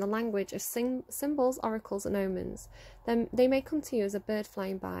fluent in the language of symbols, oracles and omens. Then they may come to you as a bird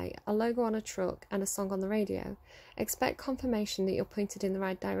flying by, a logo on a truck and a song on the radio. Expect confirmation that you're pointed in the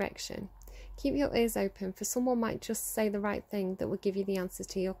right direction. Keep your ears open, for someone might just say the right thing that will give you the answers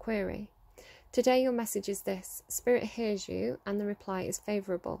to your query. Today your message is this: Spirit hears you and the reply is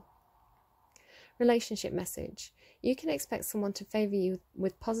favourable. Relationship message. You can expect someone to favour you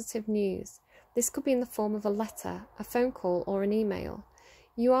with positive news. This could be in the form of a letter, a phone call or an email.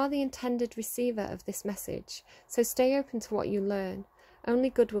 You are the intended receiver of this message, so stay open to what you learn. Only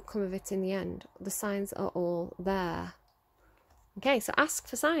good will come of it in the end. The signs are all there. Okay, so ask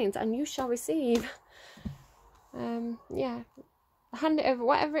for signs and you shall receive. Yeah. Hand it over,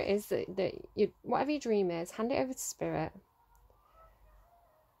 whatever it is whatever your dream is, hand it over to Spirit,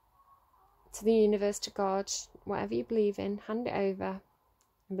 to the universe, to God, whatever you believe in, hand it over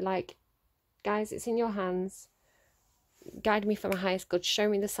and be like, guys, it's in your hands. Guide me for my highest good. Show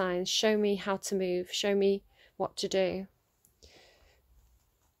me the signs. Show me how to move. Show me what to do.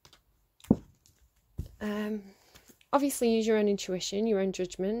 Obviously, use your own intuition, your own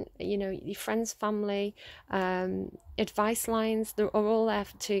judgment. You know, your friends, family, advice lines, they're all there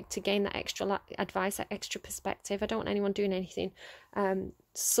to gain that extra advice, that extra perspective. I don't want anyone doing anything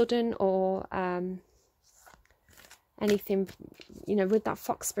sudden or anything, you know, with that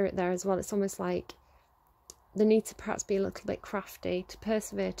fox spirit there as well. It's almost like the need to perhaps be a little bit crafty, to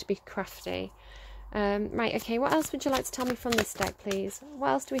persevere, to be crafty. Right, okay, what else would you like to tell me from this deck, please? What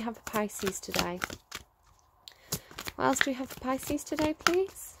else do we have for Pisces today? What else do we have for Pisces today,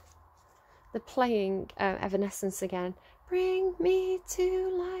 please? They're playing Evanescence again. Bring me to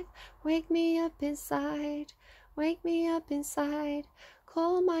life, wake me up inside, wake me up inside,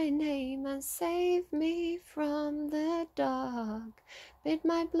 call my name and save me from the dark, bid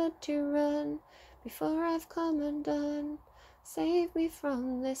my blood to run before I've come undone, save me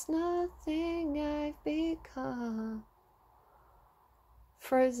from this nothing I've become,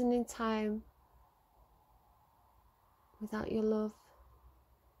 frozen in time without your love.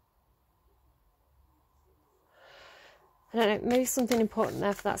 I don't know, maybe something important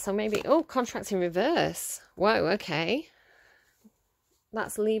there for that song. Maybe, oh, contracts in reverse. Whoa, okay.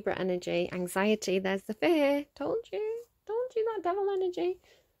 That's Libra energy. Anxiety, there's the fear. Told you that devil energy.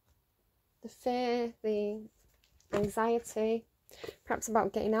 The fear, the anxiety. Perhaps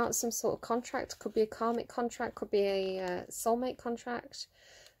about getting out of some sort of contract. Could be a karmic contract, could be a soulmate contract.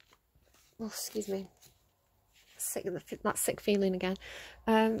 Oh, excuse me. Sick of that sick feeling again.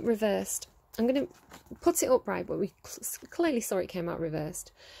 Reversed. I'm going to put it upright, but we clearly saw it came out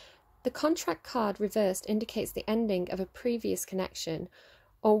reversed. The contract card reversed indicates the ending of a previous connection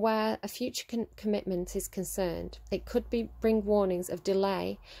or where a future commitment is concerned. It could bring warnings of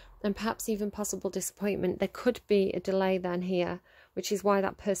delay and perhaps even possible disappointment. There could be a delay then here, which is why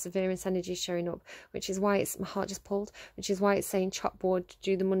that perseverance energy is showing up, which is why my heart just pulled, which is why it's saying chop wood,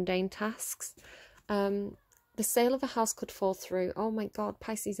 do the mundane tasks. The sale of a house could fall through. Oh my God,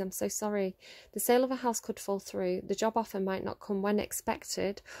 Pisces, I'm so sorry. The sale of a house could fall through. The job offer might not come when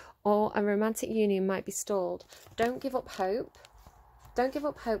expected, or a romantic union might be stalled. Don't give up hope. Don't give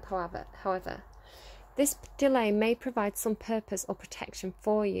up hope, however. This delay may provide some purpose or protection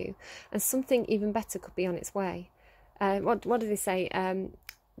for you, and something even better could be on its way. What do they say?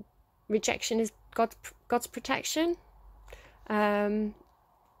 Rejection is God's protection.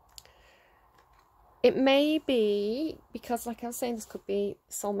 It may be, because like I was saying, this could be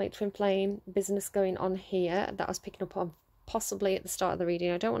soulmate, twin flame, business going on here that I was picking up on possibly at the start of the reading.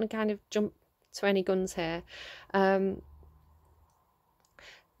 I don't want to kind of jump to any guns here.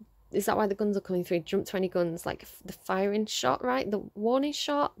 Is that why the guns are coming through? Jump to any guns, like the firing shot, right? The warning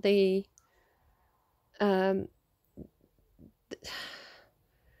shot, when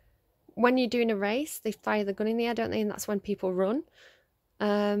you're doing a race, they fire the gun in the air, don't they? And that's when people run.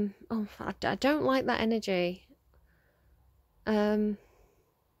 Oh, I don't like that energy. My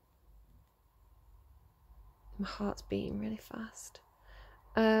heart's beating really fast.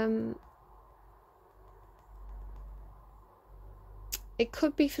 It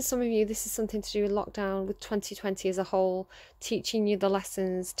could be for some of you, this is something to do with lockdown, with 2020 as a whole, teaching you the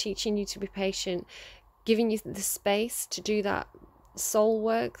lessons, teaching you to be patient, giving you the space to do that soul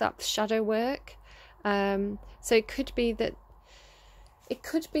work, that shadow work. So it could be that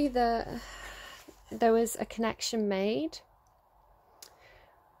there was a connection made,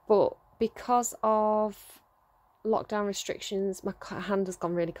 but because of lockdown restrictions, my hand has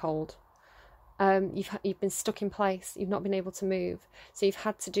gone really cold. You've been stuck in place. You've not been able to move, so you've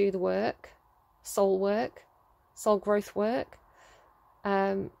had to do the work, soul growth work,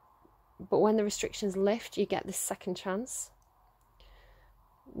 But when the restrictions lift, you get this second chance,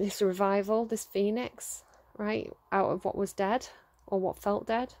 this revival, this phoenix, right, out of what was dead or what felt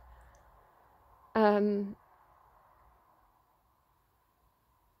dead.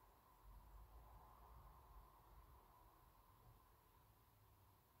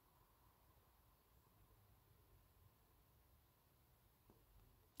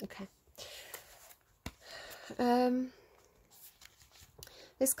 Okay.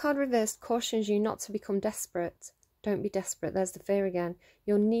 This card reversed cautions you not to become desperate. Don't be desperate. There's the fear again.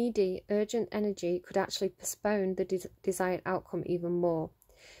 Your needy, urgent energy could actually postpone the desired outcome even more.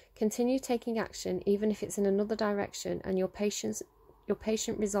 Continue taking action, even if it's in another direction, and your patient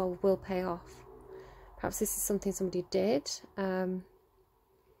resolve will pay off. Perhaps this is something somebody did.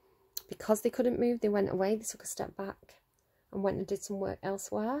 Because they couldn't move, they went away. They took a step back and went and did some work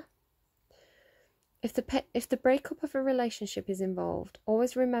elsewhere. If the breakup of a relationship is involved,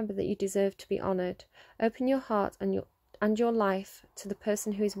 always remember that you deserve to be honoured. Open your heart and your life to the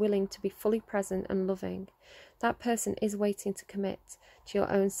person who is willing to be fully present and loving. That person is waiting to commit to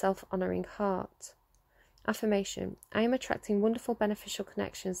your own self-honouring heart. Affirmation: I am attracting wonderful beneficial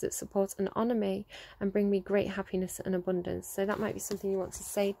connections that support and honour me and bring me great happiness and abundance. So that might be something you want to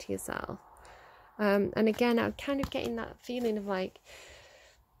say to yourself. And again, I'm kind of getting that feeling of like,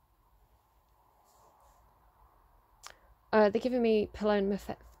 they're giving me Paloma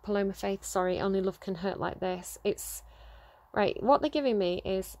Faith, sorry, only love can hurt like this. It's, right, what they're giving me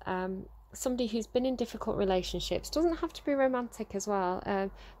is somebody who's been in difficult relationships. Doesn't have to be romantic as well,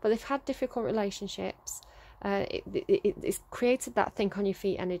 but they've had difficult relationships. It's created that think on your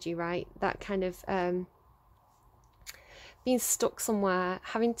feet energy, right? That kind of being stuck somewhere,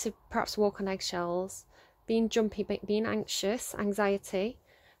 having to perhaps walk on eggshells, being jumpy, being anxious, anxiety.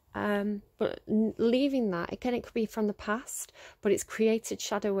 But leaving that, again, it could be from the past, but it's created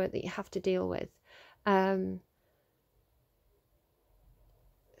shadow work that you have to deal with.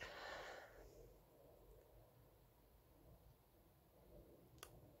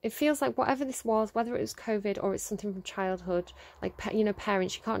 It feels like whatever this was, whether it was COVID or it's something from childhood, like, you know,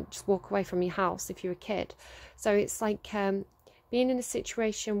 parents, you can't just walk away from your house if you're a kid. So it's like being in a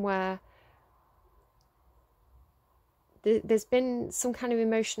situation where there's been some kind of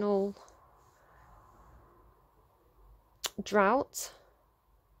emotional drought.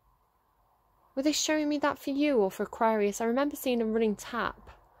 Were they showing me that for you or for Aquarius? I remember seeing a running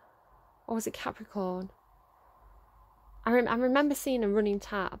tap. Or was it Capricorn? I remember seeing a running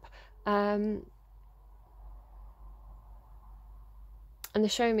tap. And they're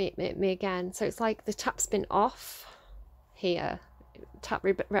showing me again. So it's like the tap's been off here. Tap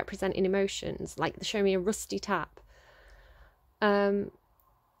representing emotions. Like they're showing me a rusty tap. They're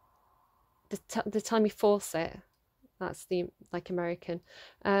telling me force it. That's the, like, American.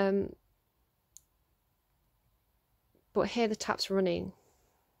 But here the tap's running.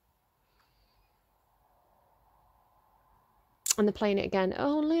 And they're playing it again.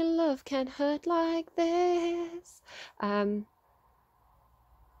 Only love can hurt like this.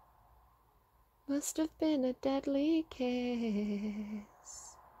 Must have been a deadly kiss.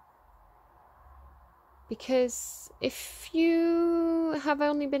 Because if you have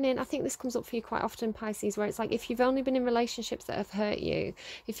only been in, I think this comes up for you quite often, Pisces, where it's like, if you've only been in relationships that have hurt you,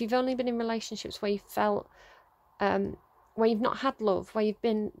 if you've only been in relationships where you felt, where you've not had love, where you've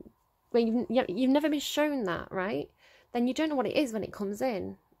you've never been shown that, right? Then you don't know what it is when it comes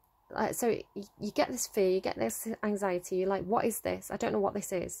in. So you get this fear, you get this anxiety, you're like, what is this? I don't know what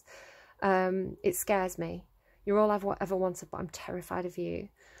this is. It scares me. You're all I've ever wanted, but I'm terrified of you.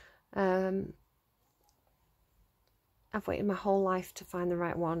 I've waited my whole life to find the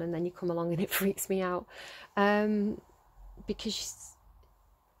right one, and then you come along and it freaks me out. Because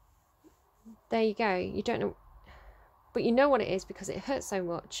there you go. You don't know, but you know what it is because it hurts so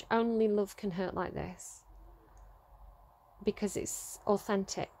much. Only love can hurt like this. Because it's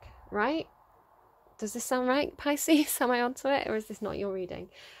authentic, right? Does this sound right, Pisces? Am I onto it, or is this not your reading?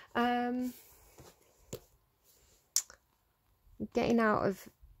 Getting out of,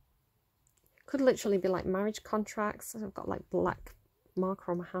 could literally be like marriage contracts. I've got like black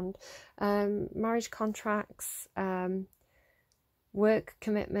marker on my hand. Marriage contracts, work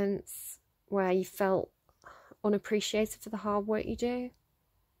commitments where you felt unappreciated for the hard work you do.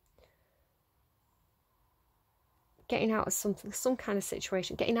 Getting out of some kind of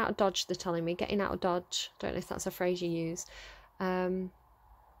situation. Getting out of Dodge, they're telling me. Getting out of Dodge. Don't know if that's a phrase you use. And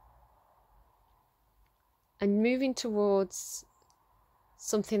moving towards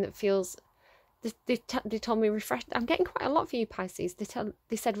something that feels... They told me refresh. I'm getting quite a lot for you, Pisces.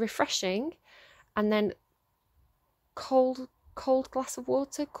 They said refreshing, and then cold cold glass of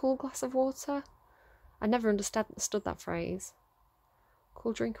water, cool glass of water. I never understood that phrase.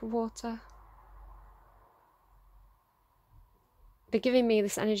 Cool drink of water. They're giving me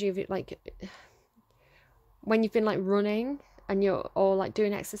this energy of it, like when you've been like running and you're or like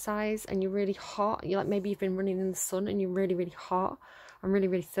doing exercise and you're really hot. You're like, maybe you've been running in the sun and you're really, really hot and really,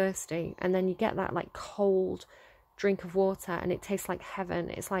 really thirsty, and then you get that like cold drink of water and it tastes like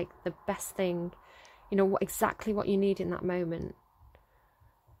heaven. It's like the best thing, you know, exactly what you need in that moment.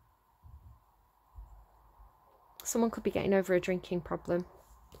 Someone could be getting over a drinking problem,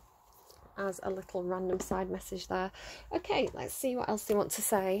 as a little random side message there. Okay, let's see what else they want to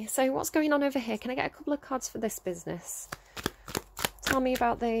say. So what's going on over here? Can I get a couple of cards for this business? Tell me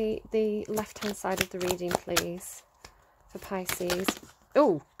about the left hand side of the reading, please, for Pisces.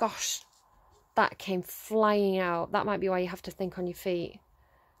 Oh gosh, that came flying out. That might be why you have to think on your feet.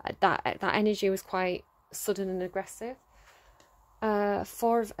 That energy was quite sudden and aggressive. 4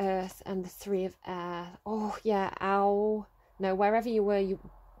 of earth and the 3 of air. Oh yeah, ow. No, wherever you were,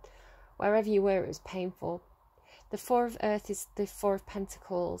 it was painful. The 4 of earth is the 4 of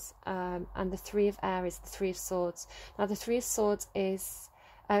pentacles, and the 3 of air is the 3 of swords. Now the 3 of swords is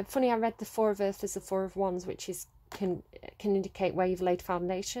funny. I read the 4 of earth as the 4 of wands, which is can indicate where you've laid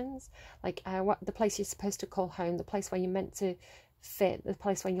foundations, like what the place you're supposed to call home, the place where you're meant to fit, the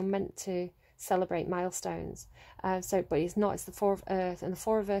place where you're meant to celebrate milestones. But it's not. It's the 4 of earth, and the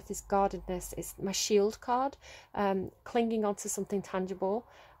 4 of earth is guardedness. It's my shield card, clinging onto something tangible.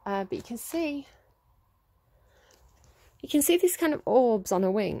 But you can see these kind of orbs on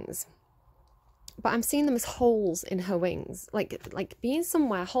her wings, but I'm seeing them as holes in her wings, like being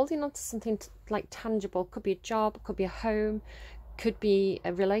somewhere, holding on to something like tangible. Could be a job, could be a home, could be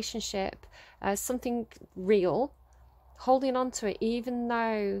a relationship, something real, holding on to it, even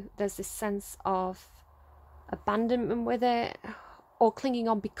though there's this sense of abandonment with it, or clinging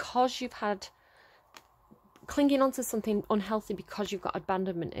on because you've had clinging on to something unhealthy because you've got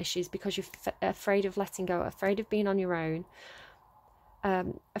abandonment issues, because you're afraid of letting go, afraid of being on your own,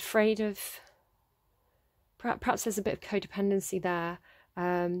 afraid of perhaps there's a bit of codependency there,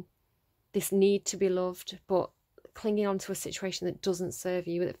 this need to be loved, but clinging on to a situation that doesn't serve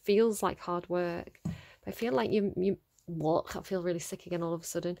you, that feels like hard work. I feel like you what? I feel really sick again all of a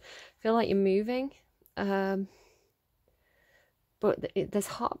sudden. I feel like you're moving, but there's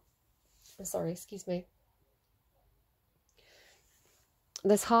sorry, excuse me.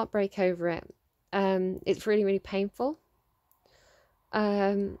 There's heartbreak over it. It's really, really painful.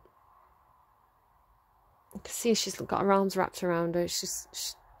 I can see she's got her arms wrapped around her. She's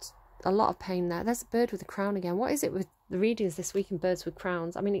a lot of pain there. There's a bird with a crown again. What is it with the readings this week and birds with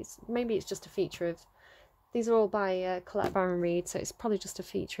crowns? I mean, maybe it's just a feature of... These are all by Colette Baron Reid, so it's probably just a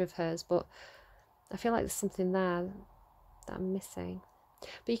feature of hers, but I feel like there's something there that I'm missing.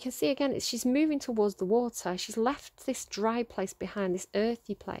 But you can see again, she's moving towards the water. She's left this dry place behind, this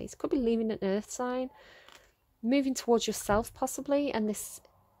earthy place. Could be leaving an earth sign. Moving towards yourself possibly, and this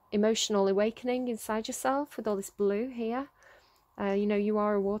emotional awakening inside yourself with all this blue here. You know, you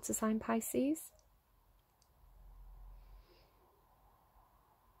are a water sign, Pisces.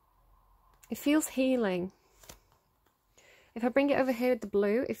 It feels healing. If I bring it over here with the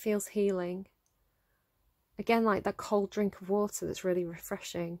blue, it feels healing. Again, like that cold drink of water that's really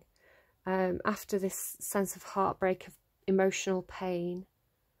refreshing. After this sense of heartbreak, of emotional pain.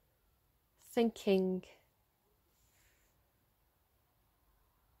 Thinking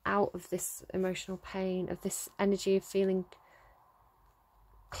out of this emotional pain, of this energy of feeling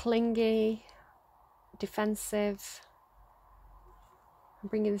clingy, defensive. I'm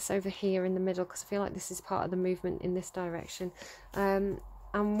bringing this over here in the middle because I feel like this is part of the movement in this direction. And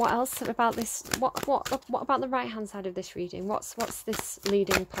what else about this? What about the right hand side of this reading? What's this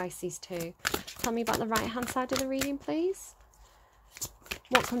leading Pisces to? Tell me about the right hand side of the reading, please.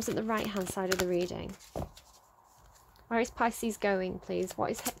 What comes at the right hand side of the reading? Where is Pisces going, please?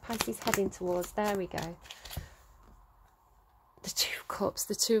 What is Pisces heading towards? There we go. The 2 of Cups.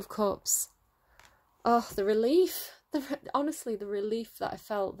 The 2 of Cups. Oh, the relief. Honestly, the relief that I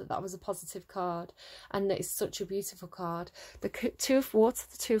felt that was a positive card, and that is such a beautiful card. The 2 of Water,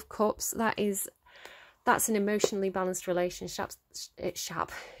 the 2 of Cups, that's an emotionally balanced relationship.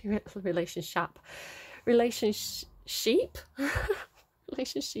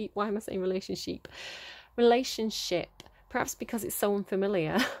 Relationship. Why am I saying relationship? Relationship. Perhaps because it's so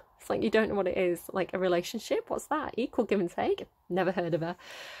unfamiliar. It's like you don't know what it is. Like a relationship. What's that? Equal give and take. Never heard of her.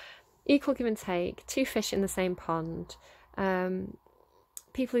 Equal give and take, 2 fish in the same pond,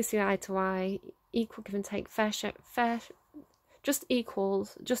 people who see eye to eye, equal give and take, fair just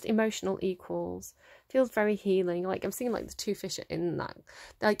equals, just emotional equals. Feels very healing. Like I'm seeing like the two fish in that.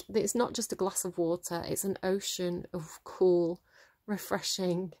 Like it's not just a glass of water, it's an ocean of cool,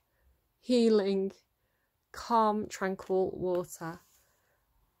 refreshing, healing, calm, tranquil water.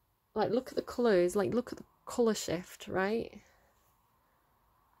 Like look at the colours, like look at the colour shift, right?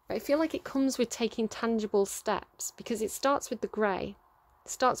 But I feel like it comes with taking tangible steps, because it starts with the grey.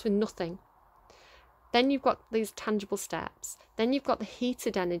 It starts with nothing. Then you've got these tangible steps. Then you've got the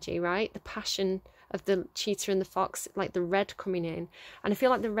heated energy, right? The passion of the cheetah and the fox, like the red coming in. And I feel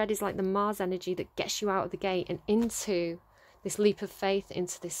like the red is like the Mars energy that gets you out of the gate and into this leap of faith,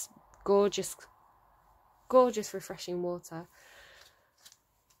 into this gorgeous, gorgeous, refreshing water.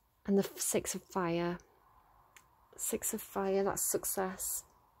 And the Six of Fire. Six of Fire, that's success.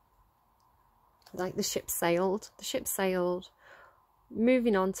 Like the ship sailed. The ship sailed.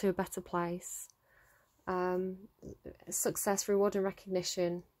 Moving on to a better place. Success, reward and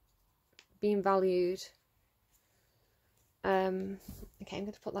recognition, being valued. Okay, I'm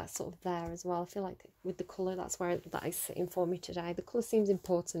going to put that sort of there as well. I feel like with the colour, that's where that is sitting for me today. The colour seems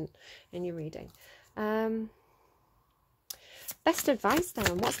important in your reading. Best advice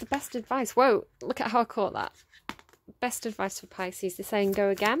then. What's the best advice? Whoa, look at how I caught that. Best advice for Pisces. They're saying go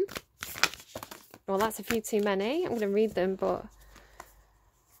again. Well, that's a few too many. I'm going to read them, but...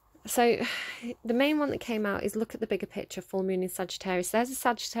 So, the main one that came out is look at the bigger picture, full moon in Sagittarius. There's a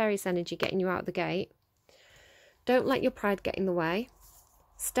Sagittarius energy getting you out of the gate. Don't let your pride get in the way.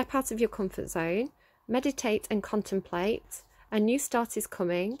 Step out of your comfort zone. Meditate and contemplate. A new start is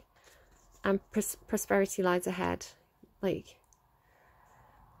coming. And prosperity lies ahead. Like,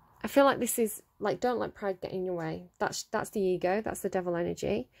 I feel like this is, like, don't let pride get in your way. That's the ego. That's the devil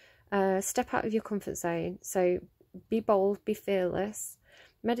energy. Step out of your comfort zone. So, be bold, be fearless.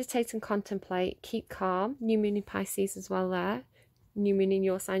 Meditate and contemplate, keep calm. New moon in Pisces as well there. New moon in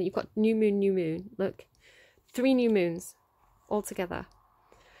your sign. You've got new moon. Look, 3 new moons all together.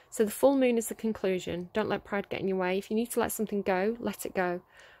 So the full moon is the conclusion. Don't let pride get in your way. If you need to let something go, let it go.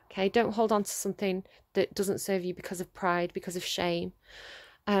 Okay, don't hold on to something that doesn't serve you because of pride, because of shame.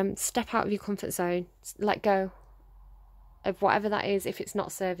 Step out of your comfort zone. Let go of whatever that is if it's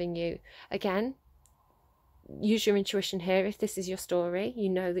not serving you. Again, use your intuition here. If this is your story, you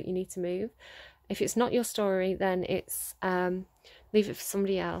know that you need to move. If it's not your story, then it's leave it for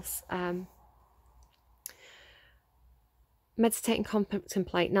somebody else. Meditate and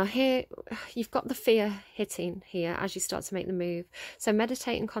contemplate. Now here you've got the fear hitting here as you start to make the move. So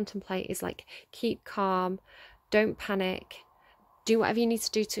meditate and contemplate is like keep calm, don't panic, do whatever you need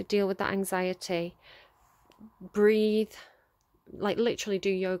to do to deal with that anxiety. Breathe, like literally do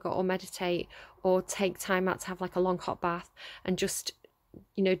yoga or meditate, or take time out to have like a long hot bath and just,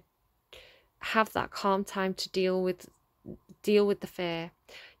 you know, have that calm time to deal with the fear.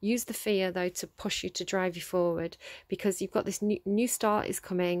 Use the fear though to push you, to drive you forward, because you've got this new start is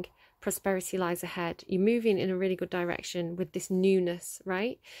coming. Prosperity lies ahead. You're moving in a really good direction with this newness,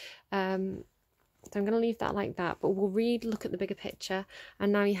 right? So I'm going to leave that like that, but we'll look at the bigger picture.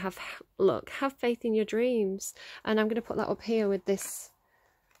 And now you have faith in your dreams. And I'm going to put that up here with this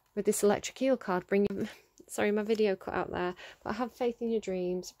electric eel card. Sorry, my video cut out there. But have faith in your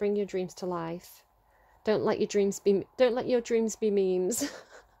dreams. Bring your dreams to life. Don't let your dreams be memes.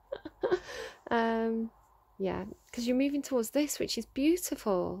 Yeah, because you're moving towards this, which is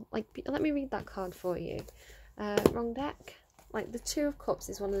beautiful. Like, let me read that card for you. Wrong deck. Like the Two of Cups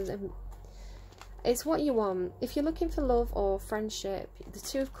is one of them. It's what you want. If you're looking for love or friendship, the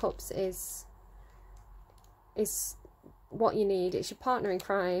Two of Cups is what you need. It's your partner in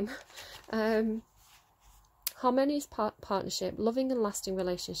crime. Harmonious partnership, loving and lasting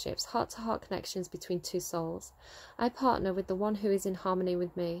relationships, heart-to-heart connections between two souls. I partner with the one who is in harmony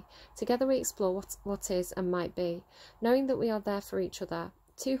with me. Together we explore what is and might be, knowing that we are there for each other.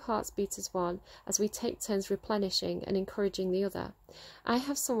 Two hearts beat as one, as we take turns replenishing and encouraging the other. I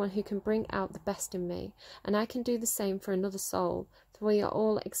have someone who can bring out the best in me, and I can do the same for another soul, for we are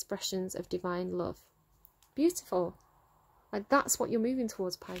all expressions of divine love. Beautiful. Like, that's what you're moving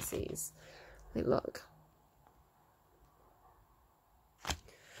towards, Pisces. Like, look.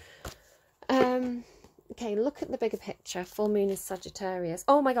 Okay, look at the bigger picture. Full moon is Sagittarius.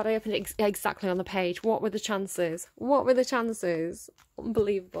 Oh my god, I opened it exactly on the page. What were the chances? What were the chances?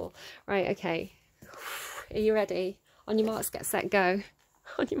 Unbelievable. Right, okay. Are you ready? On your marks, get set, go.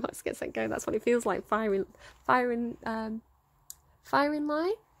 On your marks, get set, go. That's what it feels like. Firing line?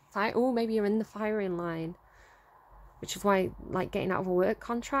 Oh, maybe you're in the firing line. Which is why, like, getting out of a work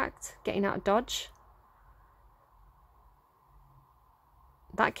contract, getting out of Dodge.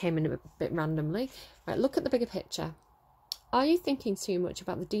 That came in a bit randomly. Right, look at the bigger picture. Are you thinking too much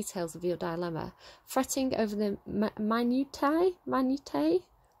about the details of your dilemma? Fretting over the minutiae,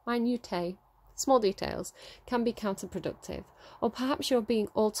 small details, can be counterproductive. Or perhaps you're being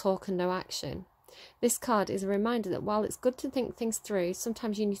all talk and no action. This card is a reminder that while it's good to think things through,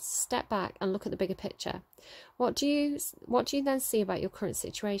 sometimes you need to step back and look at the bigger picture. What do you then see about your current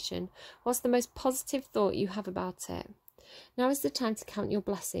situation? What's the most positive thought you have about it? Now is the time to count your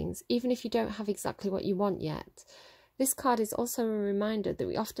blessings, even if you don't have exactly what you want yet. This card is also a reminder that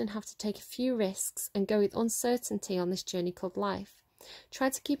we often have to take a few risks and go with uncertainty on this journey called life. Try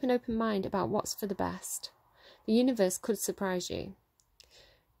to keep an open mind about what's for the best. The universe could surprise you.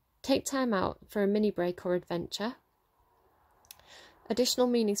 Take time out for a mini break or adventure. Additional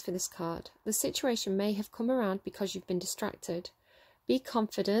meanings for this card. The situation may have come around because you've been distracted. Be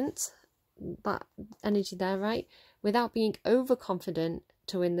confident, that energy there, right? Without being overconfident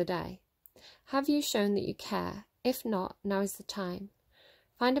to win the day. Have you shown that you care? If not, now is the time.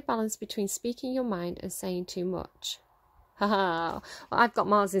 Find a balance between speaking your mind and saying too much. Haha. Well, I've got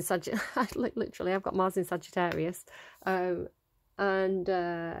Mars in Sagittarius. Literally, I've got Mars in Sagittarius. And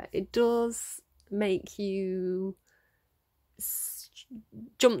it does make you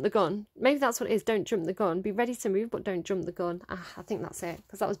jump the gun. Maybe that's what it is. Don't jump the gun. Be ready to move, but don't jump the gun. I think that's it,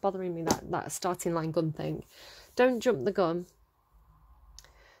 because that was bothering me, that starting line gun thing. Don't jump the gun.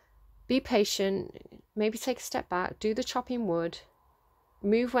 Be patient. Maybe take a step back. Do the chopping wood.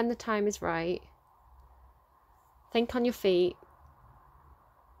 Move when the time is right. Think on your feet.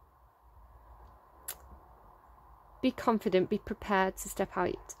 Be confident, be prepared to step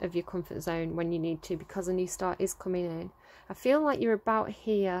out of your comfort zone when you need to, because a new start is coming in. I feel like you're about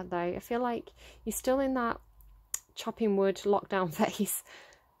here though. I feel like you're still in that chopping wood lockdown phase.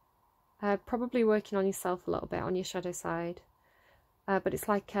 Probably working on yourself a little bit, on your shadow side. But it's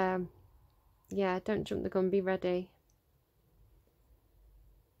like, yeah, don't jump the gun, be ready.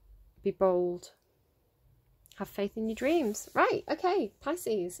 Be bold. Have faith in your dreams. Right, okay,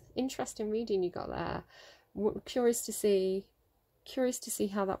 Pisces. Interesting reading you got there. Curious to see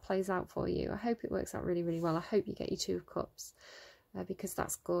how that plays out for you. I hope it works out really, really well. I hope you get your Two of Cups, because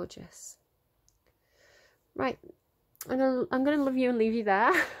that's gorgeous. Right, I'm gonna love you and leave you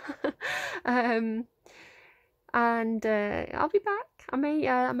there. And I'll be back. I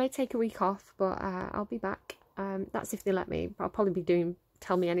may take a week off, but I'll be back. That's if they let me. I'll probably be doing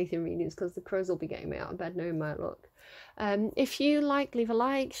tell me anything readings, because the crows will be getting me out of bed knowing my luck. If you like, leave a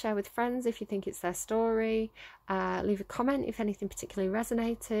like, share with friends if you think it's their story, leave a comment if anything particularly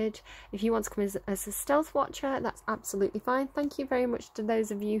resonated. If you want to come as a stealth watcher, that's absolutely fine. Thank you very much to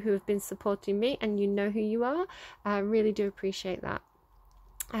those of you who have been supporting me, and you know who you are. I really do appreciate that.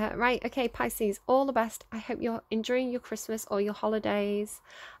 Right, okay, Pisces, all the best. I hope you're enjoying your Christmas or your holidays,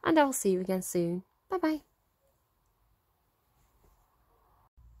 and I'll see you again soon. Bye bye.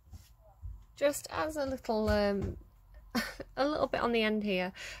 Just as a little a little bit on the end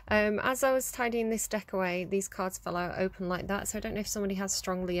here, as I was tidying this deck away, these cards fell out open like that, so I don't know if somebody has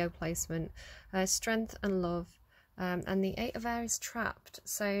strong Leo placement. Strength and love, and the Eight of Air is trapped.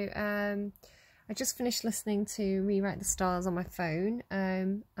 So I just finished listening to Rewrite the Stars on my phone,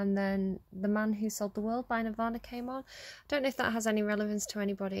 and then The Man Who Sold the World by Nirvana came on. I don't know if that has any relevance to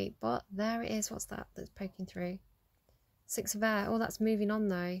anybody, but there it is. What's that that's poking through? Six of Air. Oh, that's moving on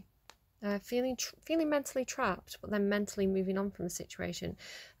though. Feeling mentally trapped, but then mentally moving on from a situation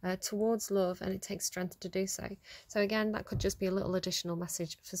towards love, and it takes strength to do so. So again, that could just be a little additional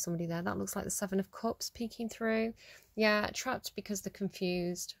message for somebody there. That looks like the Seven of Cups peeking through. Yeah, trapped because they're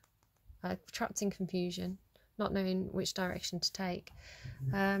confused. Trapped in confusion, not knowing which direction to take.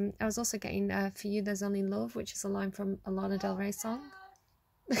 I was also getting For You There's Only Love, which is a line from a Lana Del Rey song.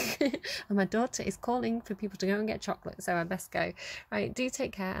 And my daughter is calling for people to go and get chocolate, so I best go. Right, do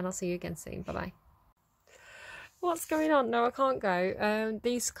take care, and I'll see you again soon. Bye bye. What's going on? No, I can't go.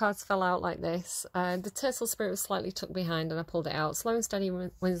 These cards fell out like this. The Turtle Spirit was slightly tucked behind, and I pulled it out. Slow and steady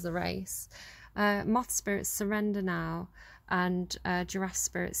wins the race. Moth Spirit, surrender now. And Giraffe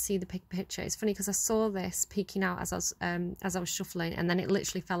Spirit, see the big picture. It's funny because I saw this peeking out as I was shuffling, and then it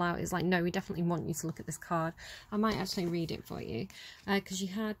literally fell out. It's like, no, we definitely want you to look at this card. I might actually read it for you, because you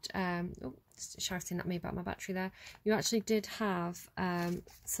had oh, shouting at me about my battery there. You actually did have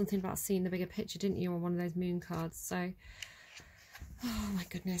something about seeing the bigger picture, didn't you, on one of those moon cards? So, oh my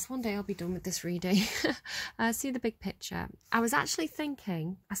goodness, one day I'll be done with this reading. See the big picture. I was actually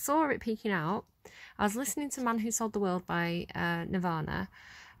thinking, I saw it peeking out. I was listening to Man Who Sold the World by Nirvana,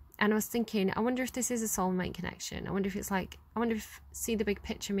 and I was thinking, I wonder if this is a soulmate connection. I wonder if it's like, I wonder if see the big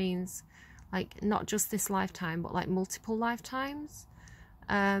picture means like not just this lifetime, but like multiple lifetimes.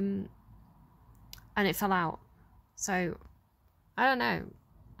 And it fell out. So I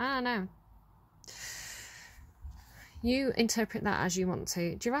don't know. You interpret that as you want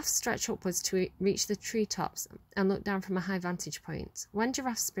to. Giraffes stretch upwards to reach the treetops and look down from a high vantage point. When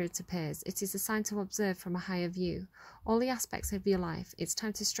giraffe spirit appears, it is a sign to observe from a higher view. All the aspects of your life, it's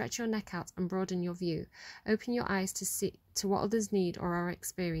time to stretch your neck out and broaden your view. Open your eyes to see to what others need or are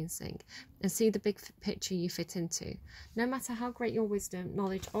experiencing, and see the big picture you fit into. No matter how great your wisdom,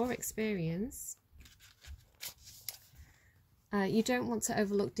 knowledge or experience, you don't want to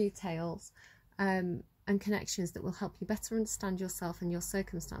overlook details and connections that will help you better understand yourself and your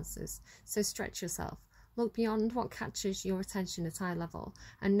circumstances. So stretch yourself. Look beyond what catches your attention at eye level,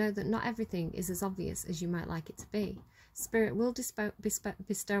 and know that not everything is as obvious as you might like it to be. Spirit will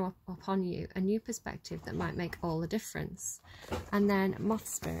bestow upon you a new perspective that might make all the difference. And then moth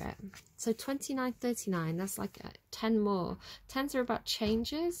spirit. So 29, 39, that's like 10 more. 10s are about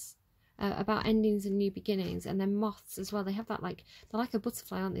changes, about endings and new beginnings. And then moths as well, they have that like, they're like a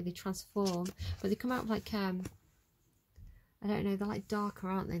butterfly, aren't they? They transform, but they come out like, I don't know, they're like darker,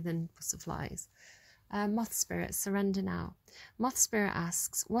 aren't they, than butterflies. Moth spirit, surrender now. Moth spirit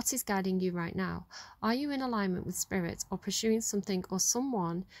asks, what is guiding you right now? Are you in alignment with spirit, or pursuing something or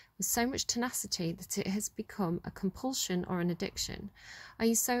someone with so much tenacity that it has become a compulsion or an addiction? Are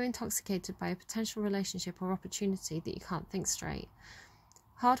you so intoxicated by a potential relationship or opportunity that you can't think straight?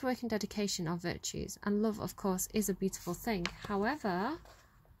 Hard work and dedication are virtues, and love, of course, is a beautiful thing. However,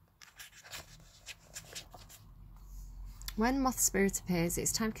 when moth spirit appears,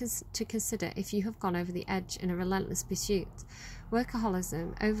 it's time to consider if you have gone over the edge in a relentless pursuit.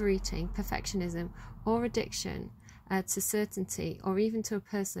 Workaholism, overeating, perfectionism, or addiction to certainty, or even to a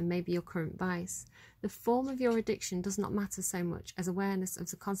person, may be your current vice. The form of your addiction does not matter so much as awareness of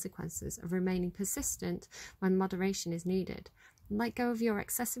the consequences of remaining persistent when moderation is needed. Let go of your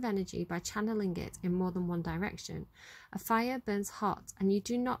excessive energy by channeling it in more than one direction. A fire burns hot, and you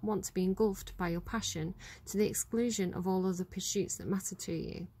do not want to be engulfed by your passion to the exclusion of all other pursuits that matter to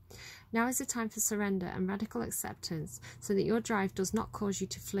you. Now is the time for surrender and radical acceptance, so that your drive does not cause you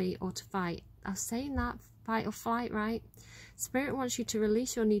to flee or to fight. I was saying that, fight or flight, right? Spirit wants you to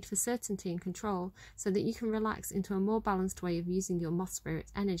release your need for certainty and control, so that you can relax into a more balanced way of using your moth spirit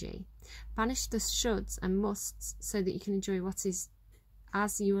energy. Banish the shoulds and musts, so that you can enjoy what is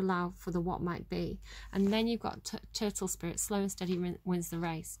as you allow for the what might be. And then you've got turtle spirit, slow and steady wins the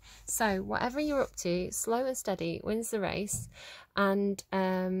race. So whatever you're up to, slow and steady wins the race. And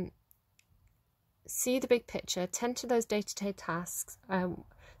see the big picture, tend to those day-to-day tasks,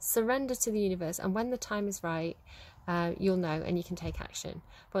 surrender to the universe, and when the time is right, you'll know and you can take action.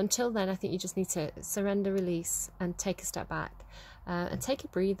 But until then, I think you just need to surrender, release, and take a step back, and take a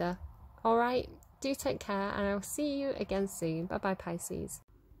breather. All right, do take care, and I'll see you again soon. Bye bye, Pisces.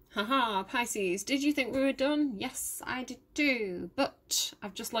 Haha, Pisces, did you think we were done? Yes, I did too, but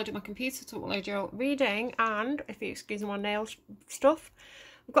I've just loaded my computer to upload your reading, and if you excuse my nail stuff,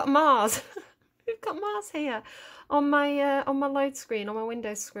 we've got Mars. We've got Mars here on my load screen, on my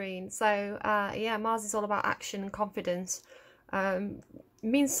Windows screen. So yeah, Mars is all about action and confidence.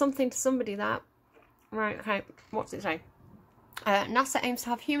 Means something to somebody, that. Right, okay, what's it say? NASA aims to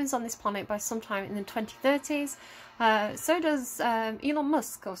have humans on this planet by sometime in the 2030s. So does Elon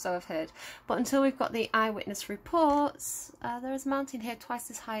Musk, also I've heard. But until we've got the eyewitness reports, there is a mountain here twice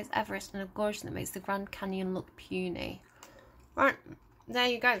as high as Everest and a gorge that makes the Grand Canyon look puny. Right. There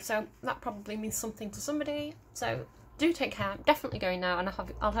you go. So that probably means something to somebody. So do take care. I'm definitely going now, and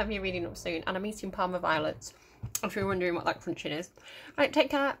I'll have you reading up soon. And I'm eating Parma violets, if you're wondering what that crunching is. Right,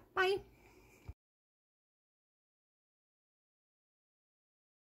 take care. Bye.